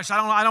there's a push,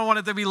 I don't want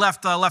it to be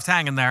left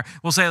hanging there.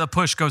 We'll say the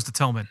push goes to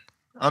Tillman.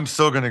 I'm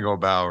still going to go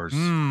Bowers.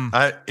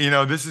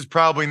 This is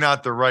probably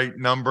not the right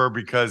number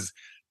because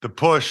the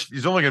push,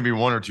 he's only going to be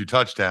 1 or 2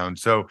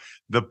 touchdowns. So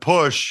the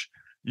push,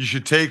 you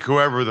should take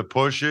whoever the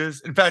push is.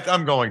 In fact,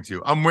 I'm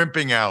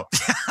wimping out.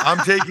 I'm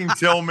taking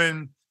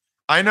Tillman.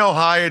 I know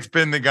Hyatt's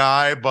been the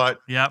guy, but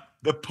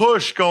the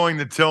push going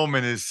to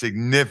Tillman is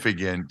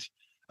significant,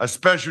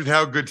 especially with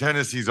how good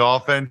Tennessee's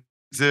offense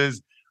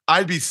is.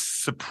 I'd be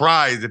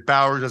surprised if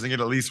Bowers doesn't get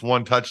at least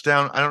 1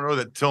 touchdown. I don't know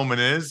that Tillman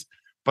is,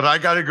 but I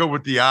got to go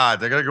with the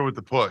odds. I got to go with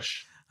the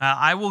push.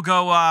 I will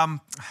go.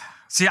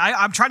 See,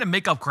 I'm trying to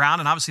make up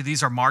ground, and obviously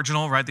these are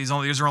marginal, right? These are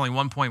only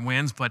 1-point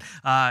wins, but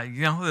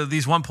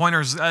these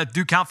 1-pointers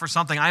do count for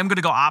something. I am going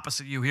to go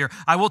opposite you here.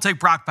 I will take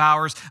Brock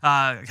Bowers.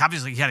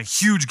 Obviously, he had a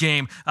huge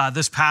game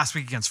this past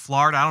week against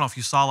Florida. I don't know if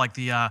you saw I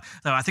think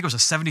it was a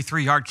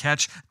 73-yard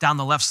catch down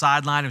the left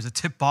sideline. It was a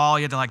tip ball.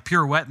 He had to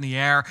pirouette in the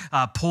air,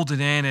 pulled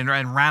it in,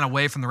 and ran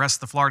away from the rest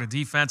of the Florida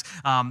defense.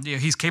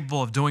 He's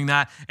capable of doing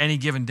that any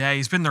given day.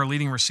 He's been their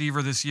leading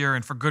receiver this year,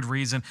 and for good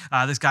reason.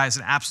 This guy is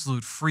an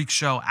absolute freak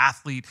show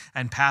athlete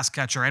and pass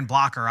catcher and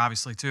blocker,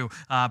 obviously, too.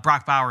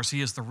 Brock Bowers,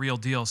 he is the real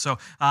deal. So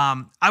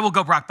I will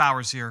go Brock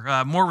Bowers here.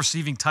 More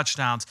receiving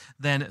touchdowns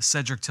than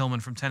Cedric Tillman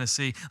from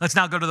Tennessee. Let's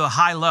now go to the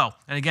high-low.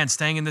 And again,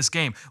 staying in this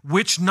game,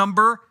 which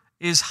number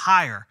is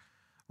higher?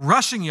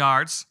 Rushing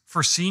yards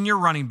for senior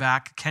running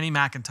back Kenny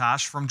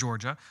McIntosh from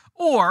Georgia,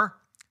 or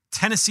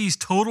Tennessee's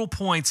total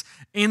points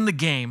in the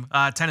game.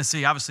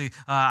 Tennessee, obviously,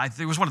 I think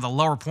it was one of the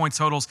lower point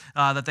totals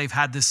that they've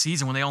had this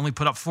season when they only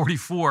put up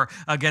 44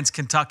 against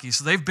Kentucky.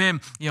 So they've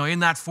been, in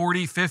that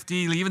 40, 50,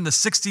 even the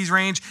 60s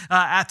range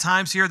at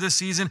times here this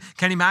season.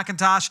 Kenny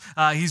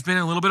McIntosh, he's been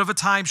in a little bit of a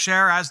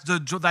timeshare as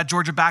that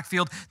Georgia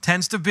backfield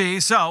tends to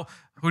be. So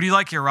who do you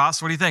like here,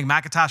 Ross? What do you think?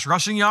 McIntosh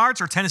rushing yards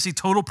or Tennessee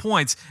total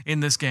points in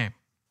this game?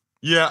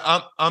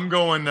 Yeah, I'm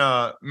going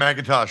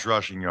McIntosh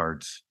rushing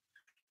yards.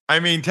 I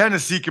mean,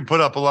 Tennessee can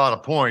put up a lot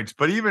of points,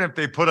 but even if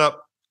they put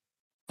up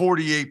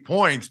 48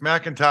 points,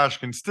 McIntosh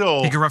can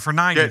still run for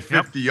 90. Get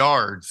 50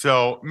 yards.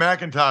 So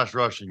McIntosh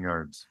rushing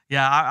yards.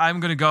 Yeah, I'm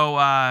going to go.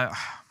 I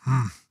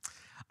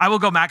will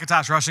go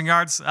McIntosh rushing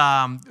yards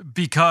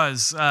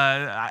because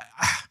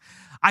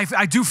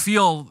I do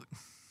feel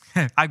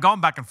I've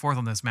gone back and forth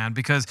on this, man,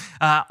 because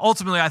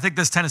ultimately I think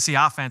this Tennessee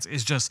offense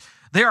is just –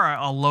 they are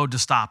a load to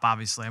stop,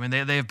 obviously. I mean,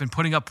 they have been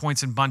putting up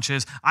points in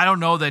bunches. I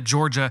don't know that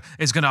Georgia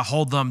is going to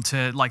hold them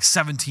to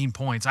 17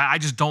 points. I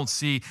just don't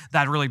see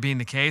that really being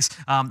the case.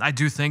 I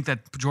do think that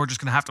Georgia's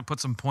going to have to put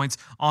some points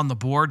on the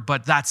board.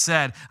 But that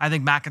said, I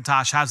think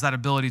McIntosh has that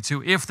ability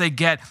to, if they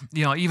get,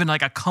 even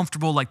a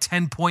comfortable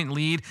 10-point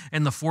lead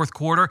in the fourth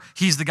quarter,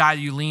 he's the guy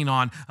you lean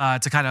on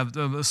to kind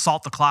of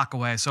salt the clock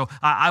away. So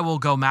I will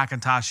go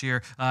McIntosh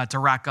here to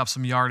rack up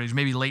some yardage,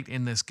 maybe late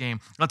in this game.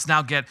 Let's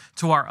now get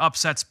to our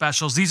upset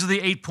specials. These are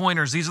the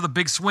 8-pointers. These are the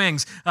big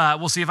swings.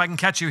 We'll see if I can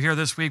catch you here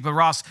this week. But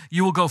Ross,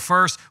 you will go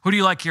first. Who do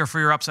you like here for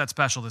your upset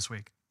special this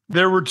week?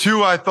 There were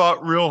 2 I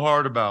thought real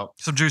hard about.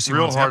 Some juicy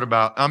real ones. Real hard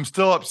about. I'm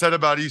still upset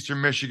about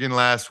Eastern Michigan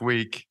last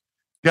week.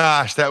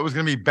 Gosh, that was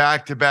going to be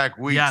back-to-back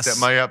weeks that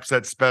my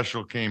upset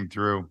special came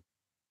through.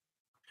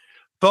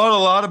 Thought a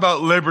lot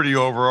about Liberty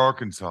over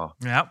Arkansas.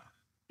 Yep.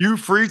 Hugh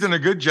Freeze done a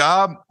good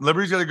job.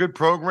 Liberty's got a good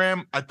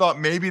program. I thought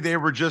maybe they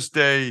were just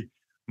a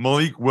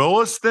Malik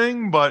Willis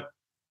thing, but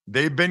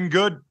They've been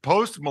good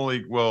post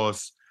Malik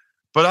Willis,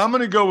 but I'm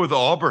going to go with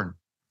Auburn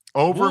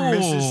over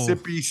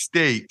Mississippi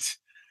State.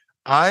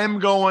 I am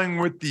going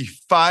with the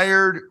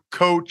fired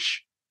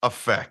coach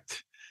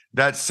effect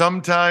that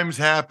sometimes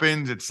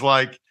happens. It's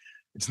like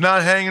it's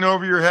not hanging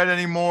over your head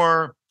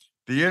anymore.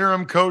 The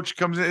interim coach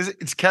comes in.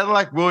 It's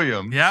Cadillac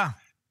Williams. Yeah.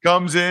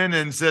 Comes in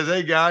and says,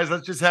 hey, guys,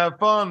 let's just have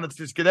fun. Let's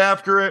just get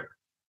after it.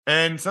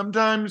 And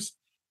sometimes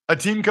a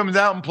team comes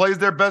out and plays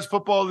their best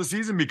football of the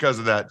season because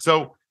of that.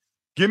 So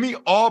give me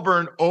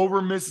Auburn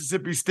over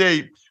Mississippi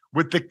State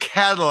with the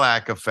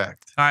Cadillac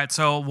effect. All right,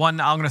 so I'm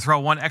going to throw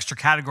one extra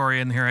category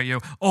in here at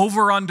you.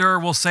 Over under,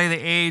 we'll say the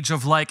age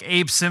of like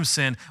Abe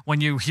Simpson when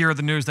you hear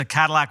the news that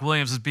Cadillac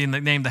Williams is being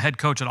named the head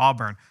coach at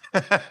Auburn.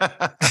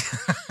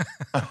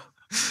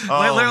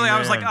 Literally, I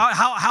was like,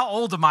 how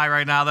old am I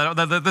right now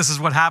that this is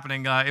what's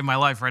happening in my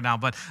life right now?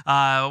 But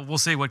we'll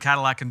see what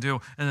Cadillac can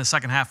do in the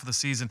second half of the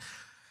season.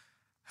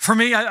 For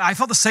me, I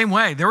felt the same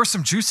way. There were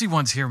some juicy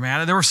ones here,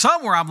 man. And there were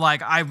some where I'm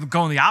like, I'm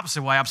going the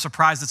opposite way. I'm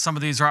surprised that some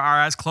of these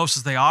are as close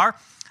as they are.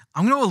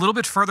 I'm going to go a little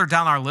bit further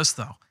down our list,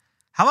 though.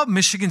 How about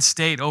Michigan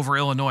State over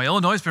Illinois?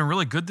 Illinois has been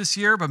really good this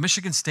year, but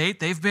Michigan State,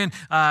 they've been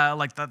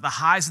like the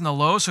highs and the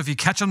lows. So if you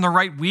catch them the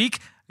right week,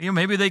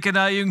 maybe they can.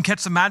 You can catch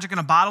some magic in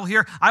a bottle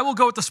here. I will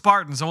go with the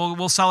Spartans, and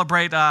we'll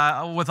celebrate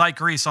with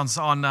Ike Reese on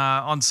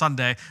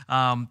Sunday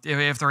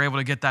if they're able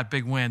to get that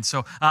big win.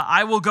 So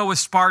I will go with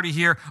Sparty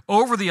here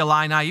over the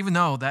Illini, even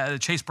though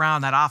that Chase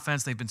Brown, that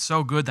offense, they've been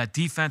so good. That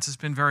defense has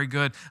been very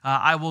good.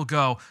 I will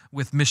go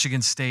with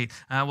Michigan State.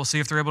 We'll see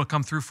if they're able to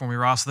come through for me,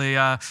 Ross.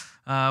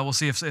 We'll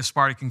see if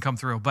Sparty can come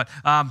through. But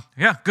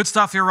yeah, good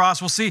stuff here, Ross.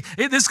 We'll see.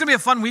 This is going to be a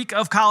fun week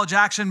of college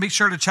action. Make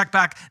sure to check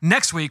back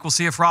next week. We'll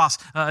see if Ross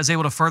is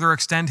able to further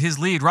extend his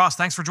lead. Ross,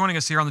 thanks for joining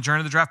us here on the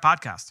Journey to the Draft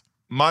podcast.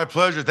 My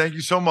pleasure. Thank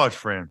you so much,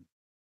 Fran.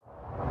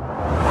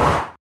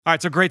 All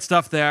right, so great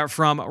stuff there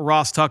from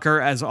Ross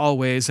Tucker, as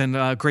always,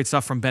 and great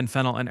stuff from Ben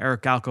Fennell and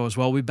Eric Galko as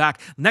well. We'll be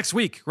back next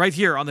week right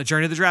here on the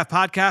Journey to the Draft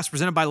podcast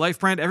presented by Life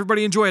Brand.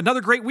 Everybody enjoy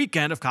another great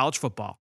weekend of college football.